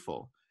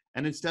fearful.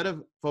 And instead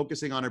of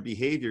focusing on our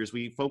behaviors,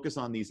 we focus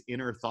on these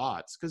inner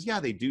thoughts, because yeah,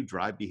 they do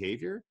drive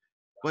behavior,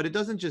 but it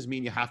doesn't just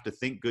mean you have to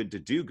think good to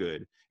do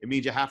good. It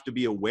means you have to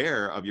be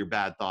aware of your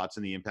bad thoughts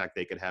and the impact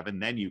they could have,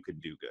 and then you can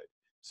do good.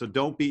 So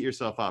don't beat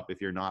yourself up if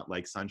you're not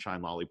like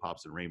sunshine,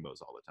 lollipops, and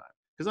rainbows all the time,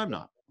 because I'm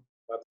not.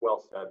 That's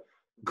well said.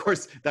 Of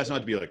course, that's not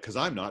to be like, because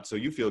I'm not, so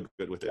you feel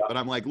good with it. Yeah. But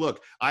I'm like,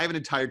 look, I have an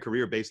entire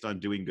career based on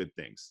doing good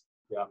things.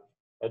 Yeah.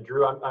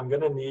 Drew, I'm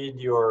going to need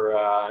your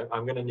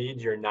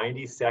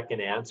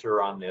 90-second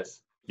answer on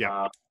this.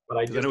 Yeah. But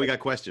I know we got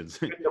questions.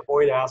 couldn't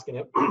avoid asking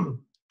it.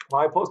 When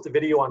I post a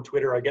video on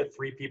Twitter, I get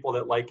 3 people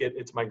that like it.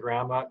 It's my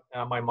grandma,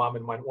 my mom,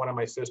 and one of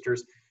my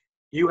sisters.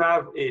 You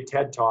have a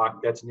TED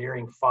Talk that's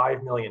nearing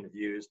 5 million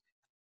views.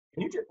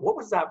 What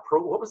was that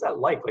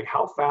like? Like,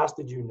 how fast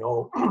did you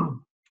know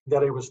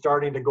that it was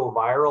starting to go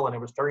viral and it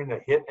was starting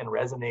to hit and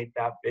resonate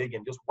that big?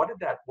 And just what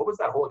was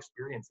that whole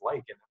experience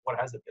like, and what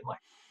has it been like?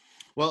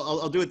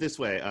 Well, I'll do it this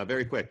way,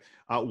 very quick.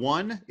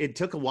 One, it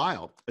took a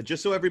while,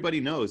 just so everybody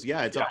knows.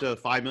 Yeah, it's up to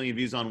 5 million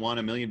views on one,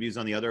 1 million views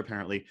on the other,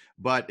 apparently.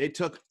 But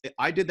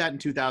I did that in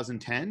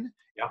 2010.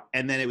 Yeah.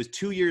 And then it was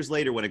 2 years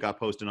later when it got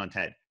posted on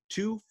TED.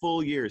 2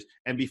 full years.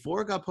 And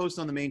before it got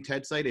posted on the main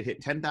TED site, it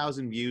hit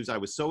 10,000 views. I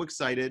was so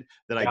excited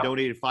that I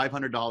donated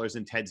 $500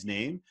 in TED's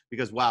name,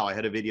 because wow, I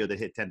had a video that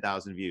hit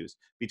 10,000 views.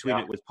 Between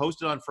it was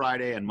posted on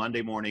Friday and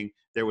Monday morning,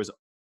 there was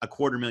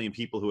 250,000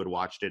 people who had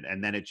watched it,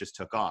 and then it just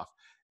took off.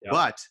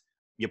 But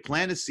you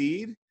plant a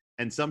seed,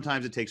 and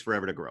sometimes it takes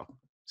forever to grow.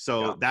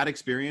 So that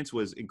experience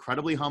was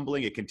incredibly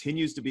humbling. It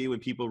continues to be when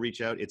people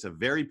reach out. It's a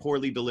very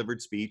poorly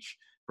delivered speech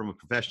from a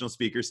professional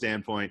speaker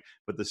standpoint,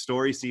 but the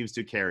story seems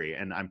to carry,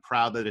 and I'm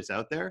proud that it's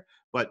out there.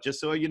 But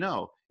just so you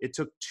know, it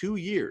took 2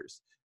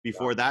 years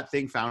before that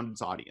thing found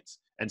its audience.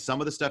 And some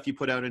of the stuff you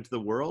put out into the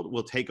world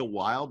will take a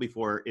while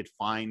before it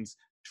finds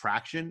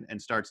traction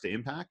and starts to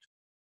impact,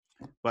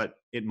 but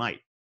it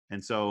might.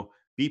 And so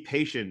be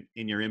patient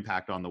in your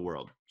impact on the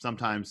world.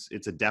 Sometimes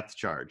it's a depth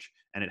charge,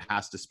 and it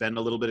has to spend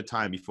a little bit of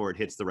time before it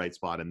hits the right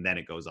spot, and then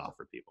it goes off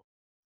for people.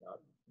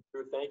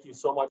 Drew, thank you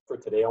so much for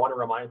today. I want to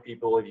remind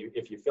people,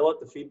 if you fill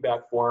out the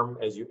feedback form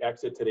as you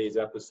exit today's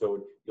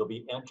episode, you'll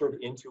be entered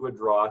into a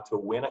draw to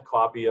win a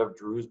copy of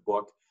Drew's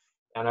book.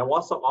 And I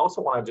also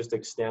want to just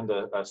extend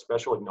a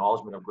special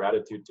acknowledgement of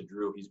gratitude to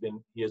Drew.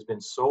 He has been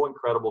so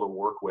incredible to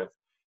work with.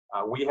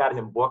 We had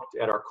him booked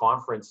at our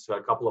conference a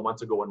couple of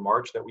months ago in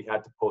March that we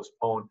had to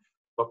postpone.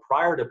 But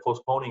prior to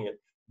postponing it,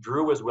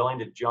 Drew was willing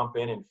to jump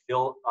in and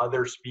fill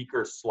other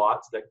speaker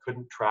slots that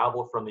couldn't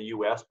travel from the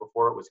US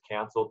before it was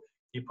canceled.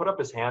 He put up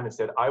his hand and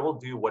said, I will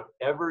do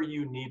whatever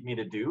you need me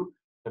to do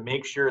to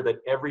make sure that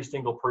every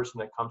single person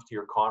that comes to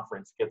your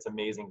conference gets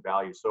amazing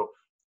value. So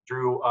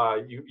Drew,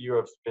 you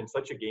have been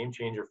such a game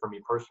changer for me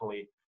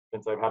personally,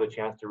 since I've had a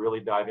chance to really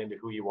dive into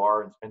who you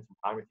are and spend some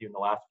time with you in the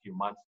last few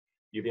months.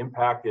 You've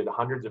impacted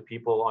hundreds of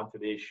people on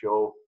today's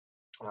show.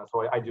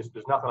 So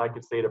there's nothing I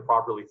could say to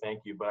properly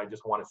thank you, but I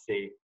just want to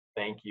say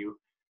thank you.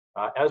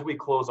 As we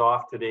close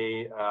off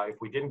today, if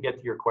we didn't get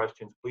to your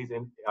questions, please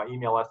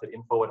email us at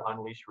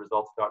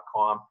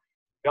info@unleashresults.com.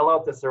 Fill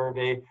out the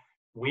survey.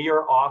 We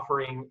are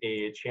offering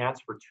a chance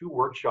for 2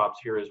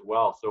 workshops here as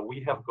well. So we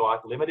have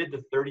got limited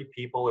to 30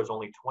 people. There's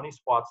only 20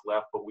 spots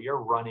left, but we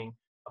are running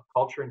a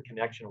culture and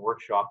connection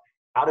workshop,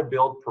 how to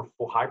build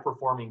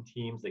high-performing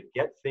teams that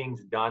get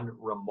things done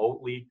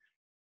remotely.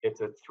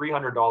 It's a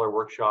 $300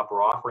 workshop.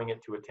 We're offering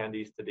it to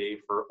attendees today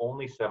for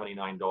only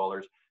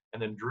 $79.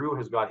 And then Drew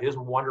has got his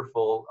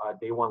wonderful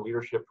Day One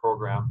Leadership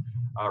Program,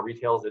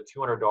 retails at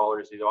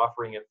 $200. He's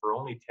offering it for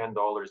only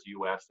 $10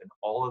 US, and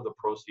all of the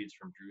proceeds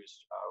from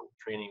Drew's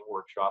training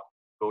workshop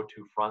go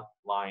to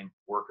frontline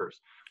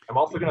workers. I'm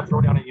also going to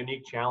throw down a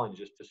unique challenge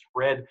just to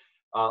spread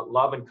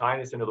love and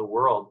kindness into the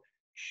world.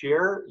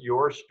 Share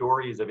your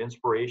stories of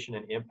inspiration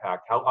and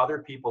impact, how other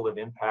people have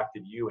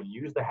impacted you, and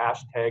use the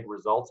hashtag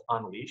Results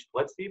Unleashed.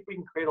 Let's see if we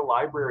can create a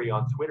library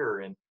on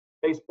Twitter and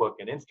Facebook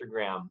and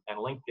Instagram and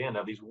LinkedIn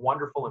of these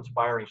wonderful,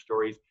 inspiring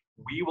stories.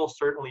 We will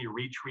certainly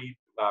retweet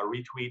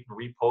and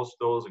repost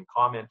those and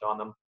comment on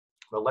them.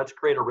 But let's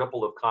create a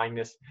ripple of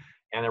kindness.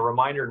 And a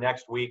reminder,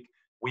 next week,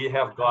 we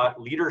have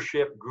got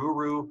leadership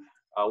guru,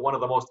 one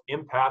of the most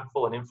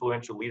impactful and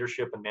influential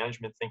leadership and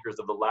management thinkers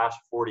of the last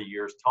 40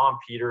 years, Tom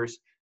Peters.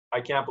 I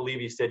can't believe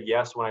he said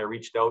yes when I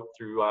reached out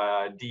through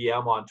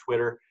DM on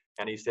Twitter.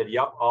 And he said,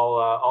 yep,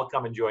 I'll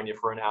come and join you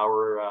for an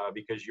hour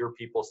because your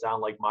people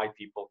sound like my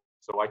people.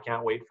 So I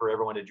can't wait for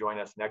everyone to join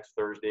us next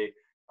Thursday.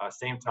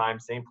 Same time,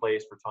 same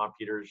place for Tom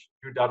Peters.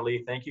 Drew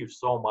Dudley, thank you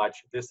so much.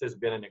 This has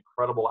been an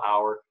incredible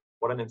hour.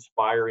 What an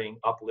inspiring,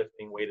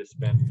 uplifting way to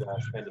spend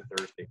a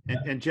Thursday.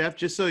 And Jeff,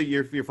 just so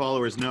your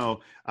followers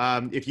know,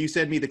 if you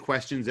send me the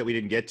questions that we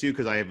didn't get to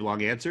because I have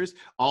long answers,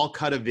 I'll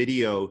cut a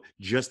video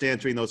just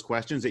answering those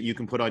questions that you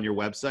can put on your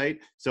website.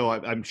 So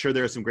I'm sure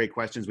there are some great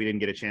questions we didn't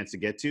get a chance to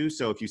get to.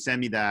 So if you send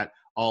me that,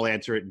 I'll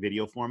answer it in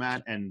video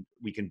format, and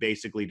we can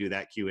basically do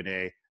that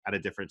Q&A at a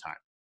different time.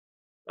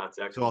 That's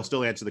excellent. So I'll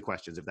still answer the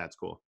questions if that's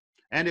cool.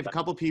 And if a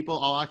couple people,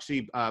 I'll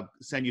actually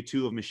send you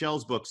 2 of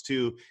Michelle's books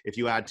too. If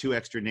you add 2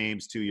 extra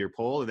names to your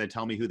poll and then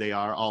tell me who they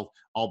are,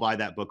 I'll buy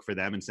that book for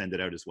them and send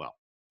it out as well.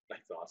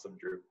 That's awesome,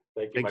 Drew.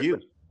 Thank you. Thank you.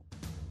 Friend.